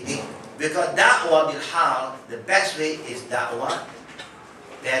while eating. Because da'wah bil hal, the best way is da'wah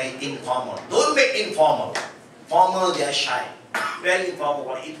very informal. Don't make informal. Formal, they are shy. Very informal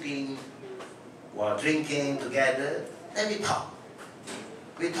while eating, while drinking together. Then we talk.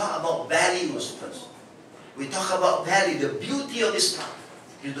 We talk about values first. We talk about value, the beauty of Islam.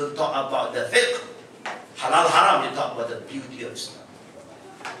 You don't talk about the fiqh, halal haram, you talk about the beauty of Islam.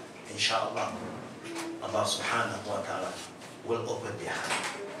 Inshallah, Allah subhanahu wa ta'ala will open their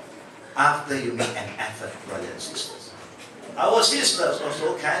heart. After you make an effort, brothers and sisters. Our sisters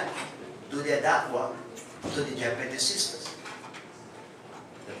also can do their da'wah to the Japanese sisters.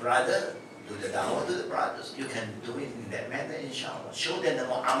 The brother, do the da'wah to the brothers. You can do it in that manner, inshallah. Show them the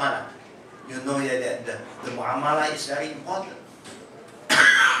mu'amalah. You know that the mu'amalah is very important.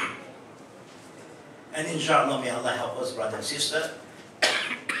 And inshallah, may Allah help us, brother and sister.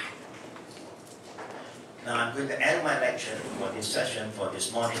 Now I'm going to end my lecture for this session for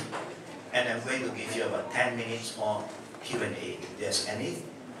this morning. And I'm going to give you about 10 minutes for Q&A. If there's any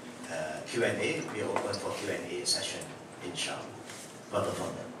Q&A, we're open for Q&A session, inshallah. Wonderful.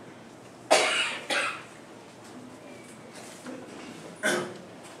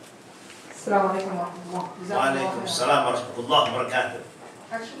 Assalamu alaikum wa rahmatullah. Wa alaikum assalam wa rahmatullah wa barakatuh.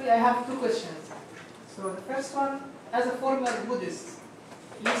 Actually, I have two questions. So the first one, as a former Buddhist,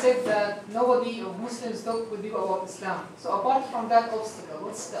 you said that nobody of Muslims talk with you about Islam. So apart from that obstacle,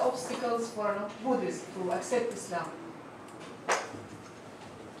 what's the obstacles for a Buddhist to accept Islam?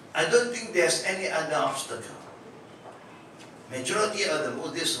 I don't think there's any other obstacle. Majority of the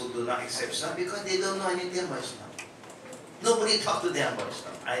Buddhists who do not accept Islam because they don't know anything about Islam. Nobody talk to them about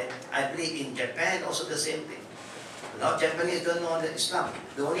Islam. I believe in Japan also the same thing. A lot of Japanese don't know the Islam.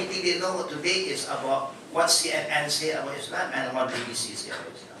 The only thing they know today is about what CNN say about Islam and what BBC say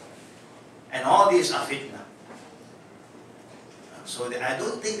about Islam. And all these are fitna. So I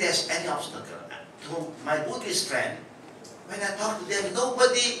don't think there's any obstacle. To my Buddhist friend, when I talk to them,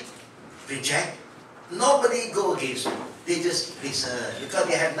 nobody reject, nobody go against me. They just listen because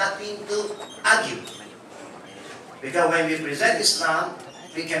they have nothing to argue. Because when we present Islam,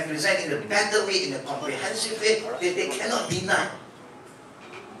 we can present in a better way, in a comprehensive way that they cannot deny.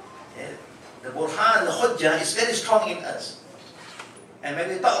 Yeah. The Burhan, the Hujjah is very strong in us. And when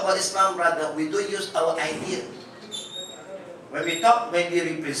we talk about Islam, brother, we don't use our idea. When we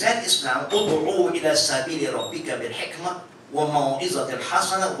represent Islam, "Ud'u ila sabili rabbika bil hikmah wa mau'izatil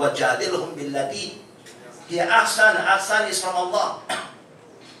hasanah wa jadilhum billati hiya ahsan." Ahsan is from Allah.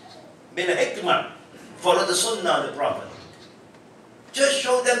 Bil hikmah, follow the sunnah of the Prophet. Just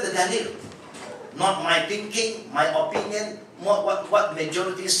show them the dalil. Not my thinking, my opinion, what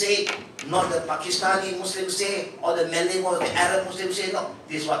majority say, not the Pakistani Muslims say, or the Malay or the Arab Muslims say. No,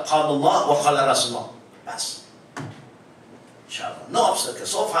 this is what qala Allah wa qala Rasulullah. That's inshallah. No obstacle.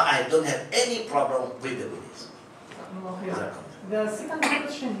 So far, I don't have any problem with the Buddhists. The second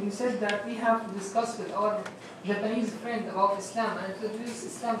question, you said that we have to discuss with our Japanese friend about Islam and introduce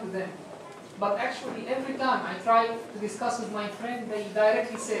Islam to them. But actually, every time I try to discuss with my friend, they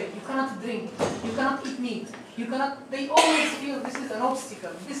directly say, you cannot drink, you cannot eat meat, you cannot... They always feel this is an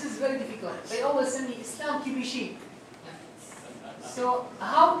obstacle, this is very difficult. They always say me, Islam kibishi. So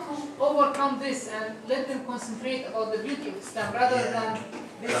how to overcome this and let them concentrate about the beauty of Islam rather than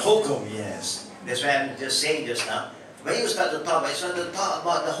this? The hukum, yes. That's why I'm just saying just now. When you start to talk, I start to talk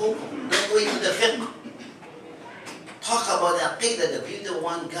about the hukum. Don't go into the fiqh. Talk about the aqidah, the beauty of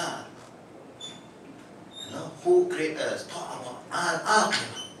one God. You know, who created us? Talk about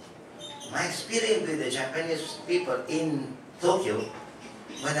al-aqidah. My experience with the Japanese people in Tokyo,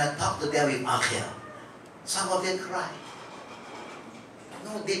 when I talk to them with aqidah, some of them cry.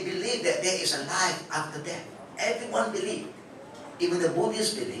 No, they believe that there is a life after death. Everyone believes. Even the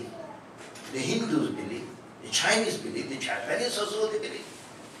Buddhists believe, the Hindus believe, the Chinese believe, the Japanese also believe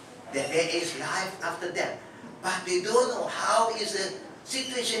that there is life after death. But we don't know how is the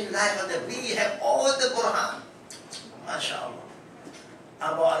situation in life after death. We have all the Quran, mashallah,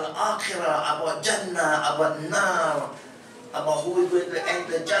 about al-akhirah, about Jannah, about Nar, about who is going to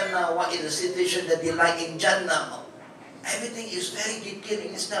enter Jannah, what is the situation that they like in Jannah. Everything is very detailed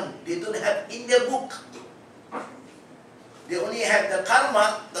in Islam. They don't have in their book. They only have the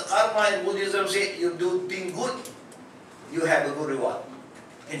karma. The karma in Buddhism say you do things good, you have a good reward.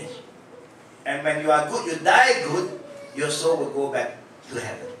 Finish. And when you are good, you die good, your soul will go back to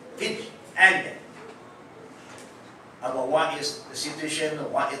heaven. Finish. And then, about what is the situation,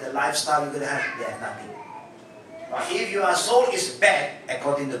 what is the lifestyle you're going to have, they have nothing. But if your soul is bad,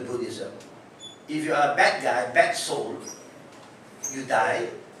 according to Buddhism, if you are a bad guy, bad soul, you die,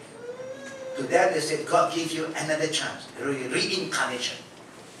 to them they say, God gives you another chance, reincarnation.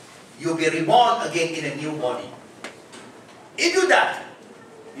 You'll be reborn again in a new body. If you die,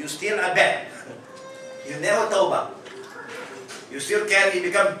 you still are bad. You never tawbah. You still carry,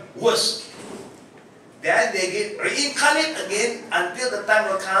 become worse. Then they get reincarnate again until the time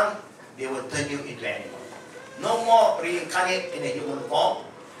will come, they will turn you into animal. No more reincarnate in a human form.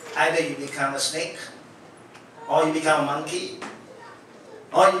 Either you become a snake, or you become a monkey,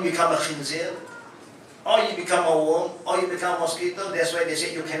 or you become a khinzir, or you become a worm, or you become a mosquito. That's why they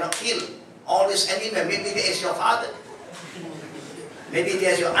say you cannot kill all this animal. Maybe there is your father. Maybe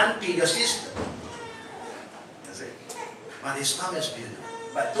there's your auntie, your sister. That's it. But Islam is beautiful.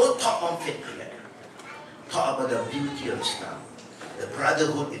 But don't talk on faith yet. Talk about the beauty of Islam, the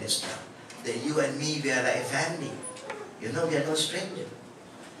brotherhood in Islam. That you and me, we are like a family. You know, we are no stranger.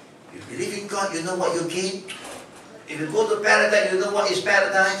 You believe in God, you know what you gain. If you go to paradise, you know what is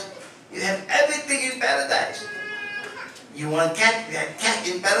paradise. You have everything in paradise. You want cat, we have cat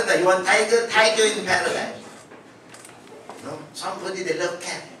in paradise. You want tiger, tiger in paradise. No, somebody they love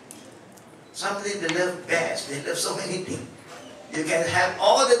cat. Somebody they love bears. They love so many things. You can have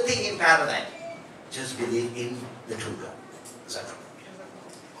all the things in paradise. Just believe in the true God.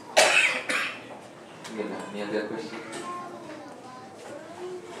 Any other question?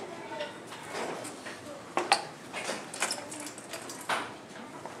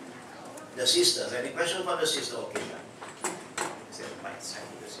 The sisters, any question for the sister? Okay. Say the mic, say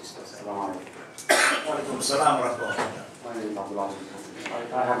the sisters. Walaikum salam wa rahmatullah. My name is Abdullah.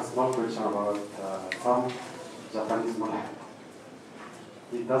 I have a small question about some Japanese monk.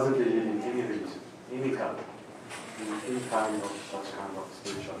 He doesn't believe in any religion, any God, in any kind of such kind of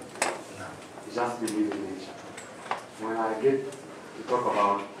spirituality. No. He just believes in nature. When I get to talk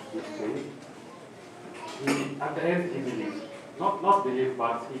about this thing, at the end he believes. Not believe,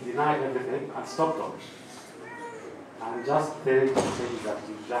 but he denied everything and stopped talking. And just telling things that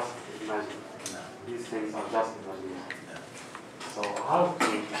you just imagine. No. These things are just imagination. No. So how to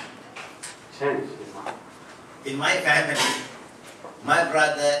change his mind? In my family, my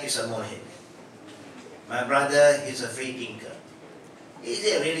brother is a mulhid. My brother is a free thinker. He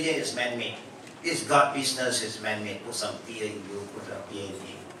says religion is man-made. This God business is man-made. Put some fear in you, put some fear in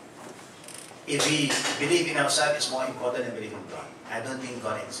me. If we believe in ourselves, it's more important than believing in God. I don't think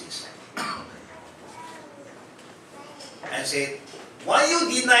God exists. I said, why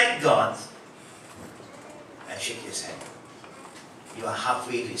you deny God? I shake his hand. You are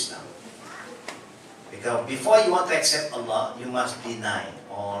halfway to Islam. Because before you want to accept Allah, you must deny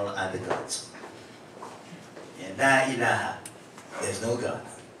all other gods. La ilaha, there's no God.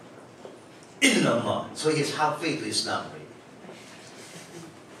 Illallah. So he's halfway to Islam.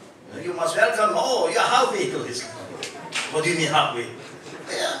 You must welcome, oh, you're halfway to Islam. What do you mean halfway?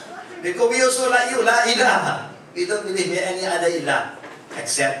 Yeah. Because we also like you, la ilaha. We don't believe in any other ilah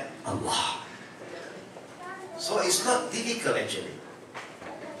except Allah. So it's not difficult actually.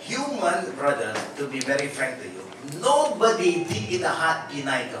 Human, brothers, to be very frank to you, nobody deep in the heart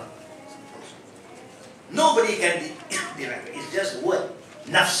deny God. Nobody can deny God. It's just word,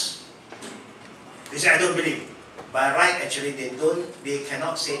 nafs. They say, I don't believe. By right, actually, they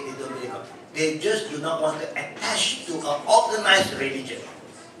cannot say they don't believe God. They just do not want to attach to an organized religion.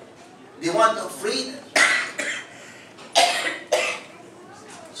 They want to free.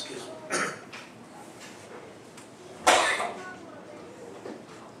 Excuse me.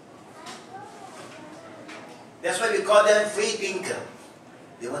 That's why we call them free thinker.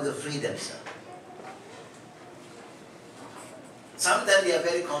 They want to free themselves. Sometimes they are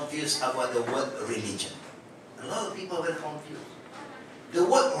very confused about the word religion. A lot of people are very confused. The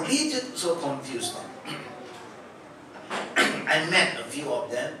word religion so confused them. I met a few of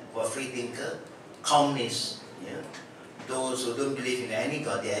them who are free thinker, communists, yeah? Those who don't believe in any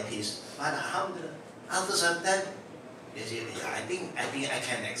God, they are atheists. But alhamdulillah, after some time, they say, yeah, I think I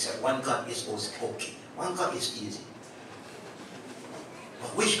can accept. One God is okay. One God is easy.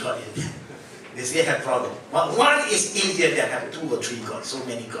 But which God is it? They say have problem. But one is easier than have 2 or 3 gods, so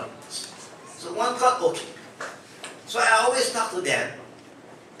many gods. So one God, okay. So I always talk to them,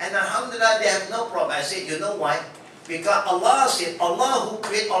 and alhamdulillah, they have no problem. I say, you know why? Because Allah said, Allah who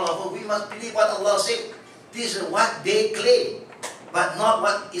created all of us, we must believe what Allah said. This is what they claim, but not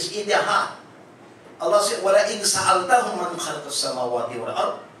what is in their heart. Allah said, وَلَئِنْ سَأَلْتَهُمْ مَنْ خَلَقَ السَّمَاوَاتِ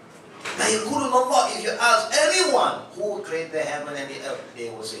وَالْأَرْضِ لَيَقُولُنَّ اللَّهُ. If you ask anyone who created the heaven and the earth, they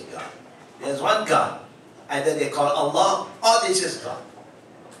will say God. There's one God. Either they call Allah or this is God.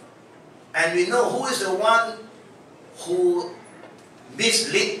 And we know who is the one who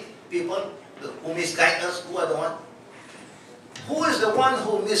mislead people, who misguide us. Who are the one? Who is the one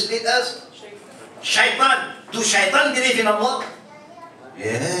who mislead us? Shaitan. Do shaitan believe in Allah?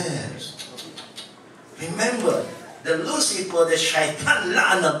 Yes. Remember, the Lucifer, the shaitan,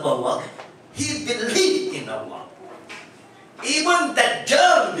 la'anatullah, he believed in Allah. Even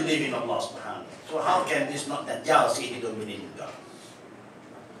Dajjal believe in Allah subhanahu wa ta'ala. So how can this not Dajjal say he don't believe in God?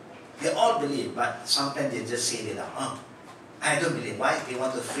 They all believe, but sometimes they just say it out. I don't believe. Why? They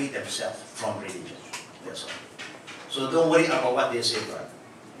want to free themselves from religion. That's all. So don't worry about what they say, God.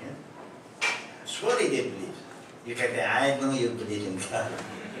 Yeah? Surely they believe. You can say, I know you believe in God.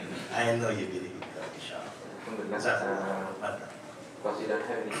 I know you believe in God, inshallah. Because we don't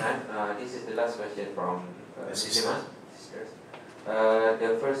have any time, this is the last question from sisters.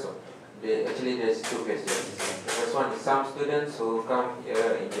 The first one, actually there's 2 questions. The first one is some students who come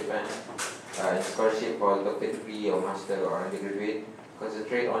here in Japan in scholarship for doctorate degree or master or undergraduate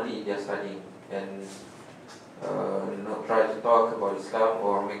concentrate only in their studying and not try to talk about Islam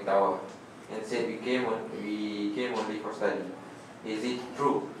or make dawah. and said we came only for study. Is it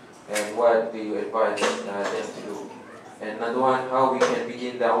true? And what do you advise them to do? And another one, how we can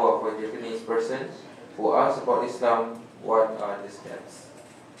begin da'wah for a Japanese person who asks about Islam, what are the steps?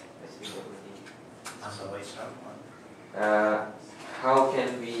 How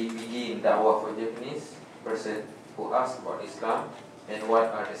can we begin da'wah for a Japanese person who asks about Islam, and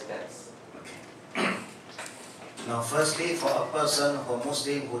what are the steps? Okay. Now, firstly, for a person who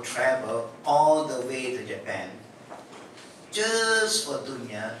Muslim who travel all the way to Japan just for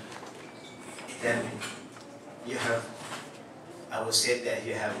dunya, then you have, I would say that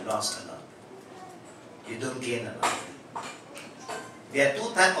you have lost a lot. You don't gain a lot. There are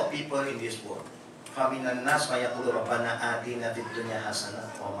two types of people in this world. فَمِنَ النَّاسِ وَيَقُولُ رَبَّنَا آتِنَا فِي الدُّنْيَا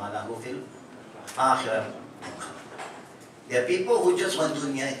حَسَنَةً وَمَا لَهُ فِي الْآخِرَةِ. There are people who just want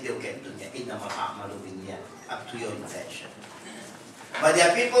dunya, they'll get dunya. إِنَّمَا الْأَعْمَالُ بِالنِّيَّاتِ, up to your intention. But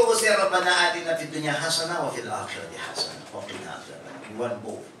there are people who say, رَبَّنَا آتِنَا فِي الدُّنْيَا حَسَنَةً وَفِي الْآخِرَةِ حَسَنَةً وَقِنَا عَذَابَ النَّارِ. We want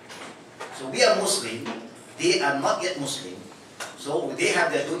both. So we are Muslim, they are not yet Muslim. So they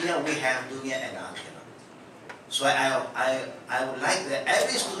have their dunya, we have dunya and akhirah. So I would like that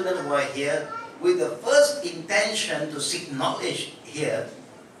every student who are here with the first intention to seek knowledge here,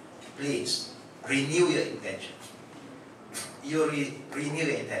 please renew your intention. You renew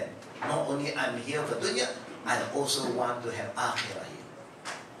your intent. Not only I'm here for dunya, I also want to have akhirah here.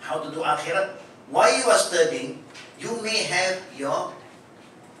 How to do akhirah? While you are studying, you may have your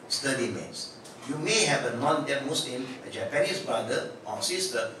study mates. You may have a non-Muslim, a Japanese brother or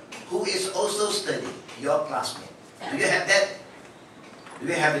sister who is also studying, your classmate. Do you have that? Do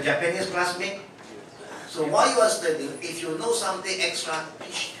you have a Japanese classmate? So while you are studying, if you know something extra,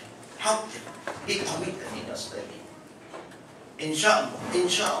 teach them, help them, be committed in your study. Inshallah,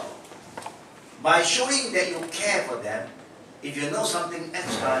 inshallah. By showing that you care for them, if you know something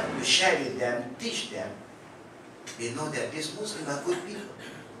extra, you share with them, teach them. They know that these Muslims are good people.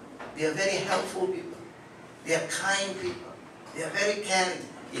 They are very helpful people. They are kind people. They are very caring.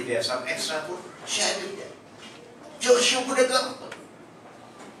 If you have some extra food, share with them. Just show good example.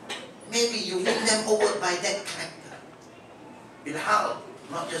 Maybe you win them over by that character. Bilhal,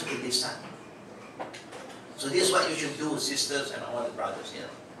 not just in this time. So this is what you should do, sisters and all the brothers here.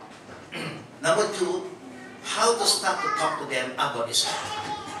 Number two, how to start to talk to them about Islam.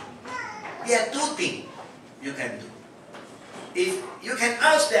 There are two things you can do. If you can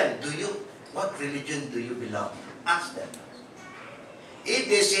ask them, what religion do you belong to? Ask them. If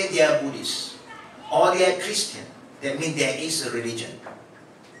they say they are Buddhist or they are Christian, that means there is a religion.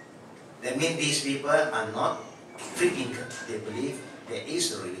 That means these people are not free thinkers. They believe there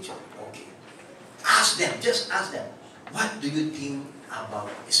is a religion. Okay. Ask them, just ask them, what do you think about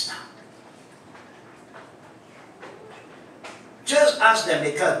Islam? Just ask them,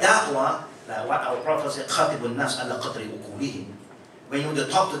 because da'wah, like what our Prophet said, khatibun nas ala qadri ukulihim. When you want to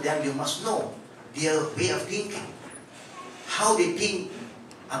talk to them, you must know their way of thinking. How they think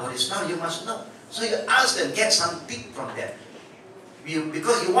about Islam, you must know. So you ask them, get some tip from them.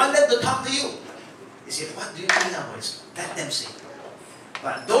 Because you want them to talk to you. You say, what do you think about Islam? Let them say.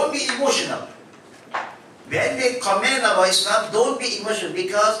 But don't be emotional. When they comment about Islam, don't be emotional,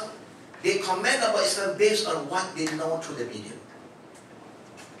 because they comment about Islam based on what they know through the video.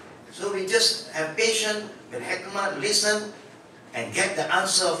 So we just have patience, with hikmah, listen, and get the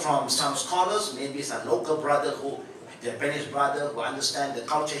answer from some scholars, maybe some local brother Japanese brother who understand the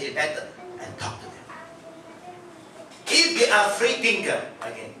culture here better, and talk to them. If they are free thinker,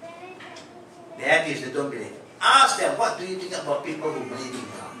 again, the atheists, they don't believe. Ask them, what do you think about people who believe in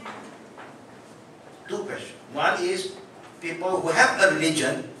God? Two questions. One is, people who have a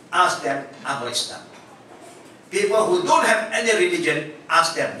religion, ask them about Islam. People who don't have any religion,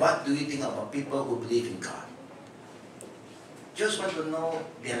 ask them, what do you think about people who believe in God? Just want to know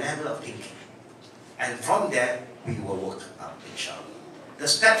their level of thinking. And from there, we will work out, inshallah. The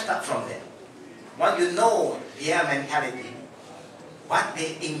steps start from there. Once you know their mentality, what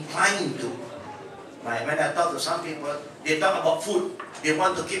they incline to. Right? When I talk to some people, they talk about food. They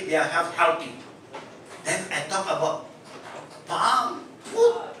want to keep their health healthy. Then I talk about ta'am,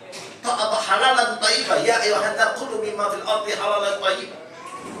 food. Talk about halalan tayyibah. Ya ayyuhannas kulu mimma fil ardi halalan tayyibah.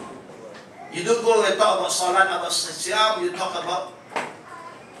 You don't go and talk about salat, about siyam, you talk about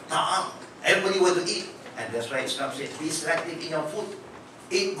ta'am. Everybody want to eat. And that's why Islam says, be selective in your food.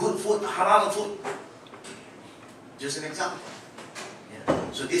 Eat good food, halal food. Just an example. Yeah.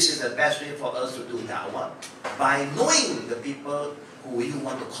 So this is the best way for us to do da'wah, by knowing the people who you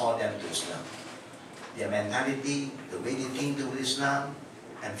want to call them to Islam. Their mentality, the way they think to Islam,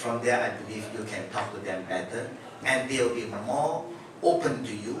 and from there I believe you can talk to them better, and they'll be more open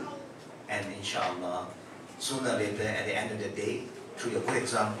to you, And inshallah, sooner or later, at the end of the day, through your good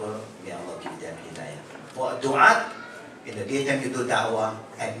example, may Allah give them hidayah. For a du'at, in the daytime you do da'wah,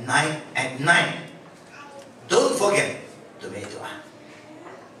 at night, don't forget to make dua.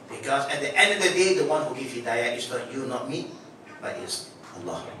 Because at the end of the day, the one who gives hidayah is not you, not me, but is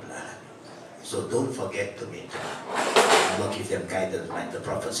Allah. So don't forget to make dua. Allah give them guidance, like the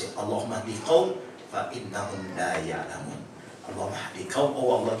Prophet said, Allahumma hdi qawm fa innahum la ya'lamun. Allahumma hdi qawm,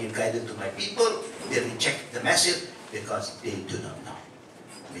 oh Allah, give guidance to my people. They reject the message because they do not know.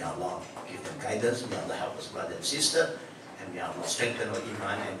 May Allah give them guidance. May Allah help us, brother and sister. And may Allah strengthen our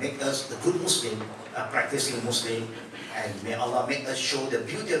iman and make us the good Muslim, a practicing Muslim. And may Allah make us show the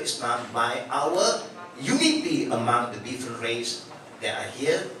beauty of Islam by our unity among the different races that are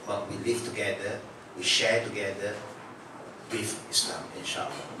here, but we live together, we share together with Islam,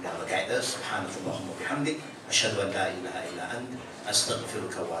 inshallah. May Allah guide us. Subhanallahumma bihamdik. Ashhadu an la ilaha illa ant.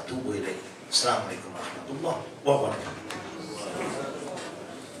 Astaghfiruka wa atubu ilayk. Assalamu alaikum wa rahmatullah wa barakatuh.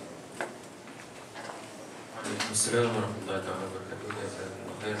 Assalamualaikum warahmatullahi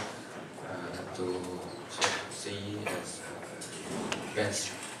wabarakatuh. To see as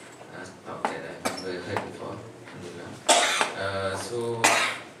best talk that I've never heard before. So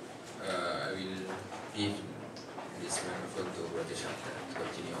I will give this microphone to Brother Shafta to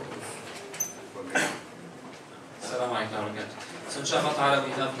continue our program. Assalamu alaikum wa barakatuh. So inshallah ta'ala,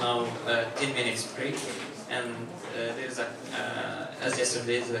 we have now 10 minutes break, and there is a, as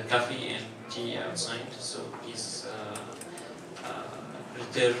yesterday, there's a coffee and tea outside, so please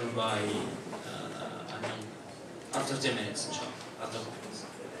return by, after 10 minutes inshallah. After 10 minutes.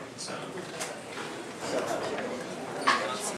 So.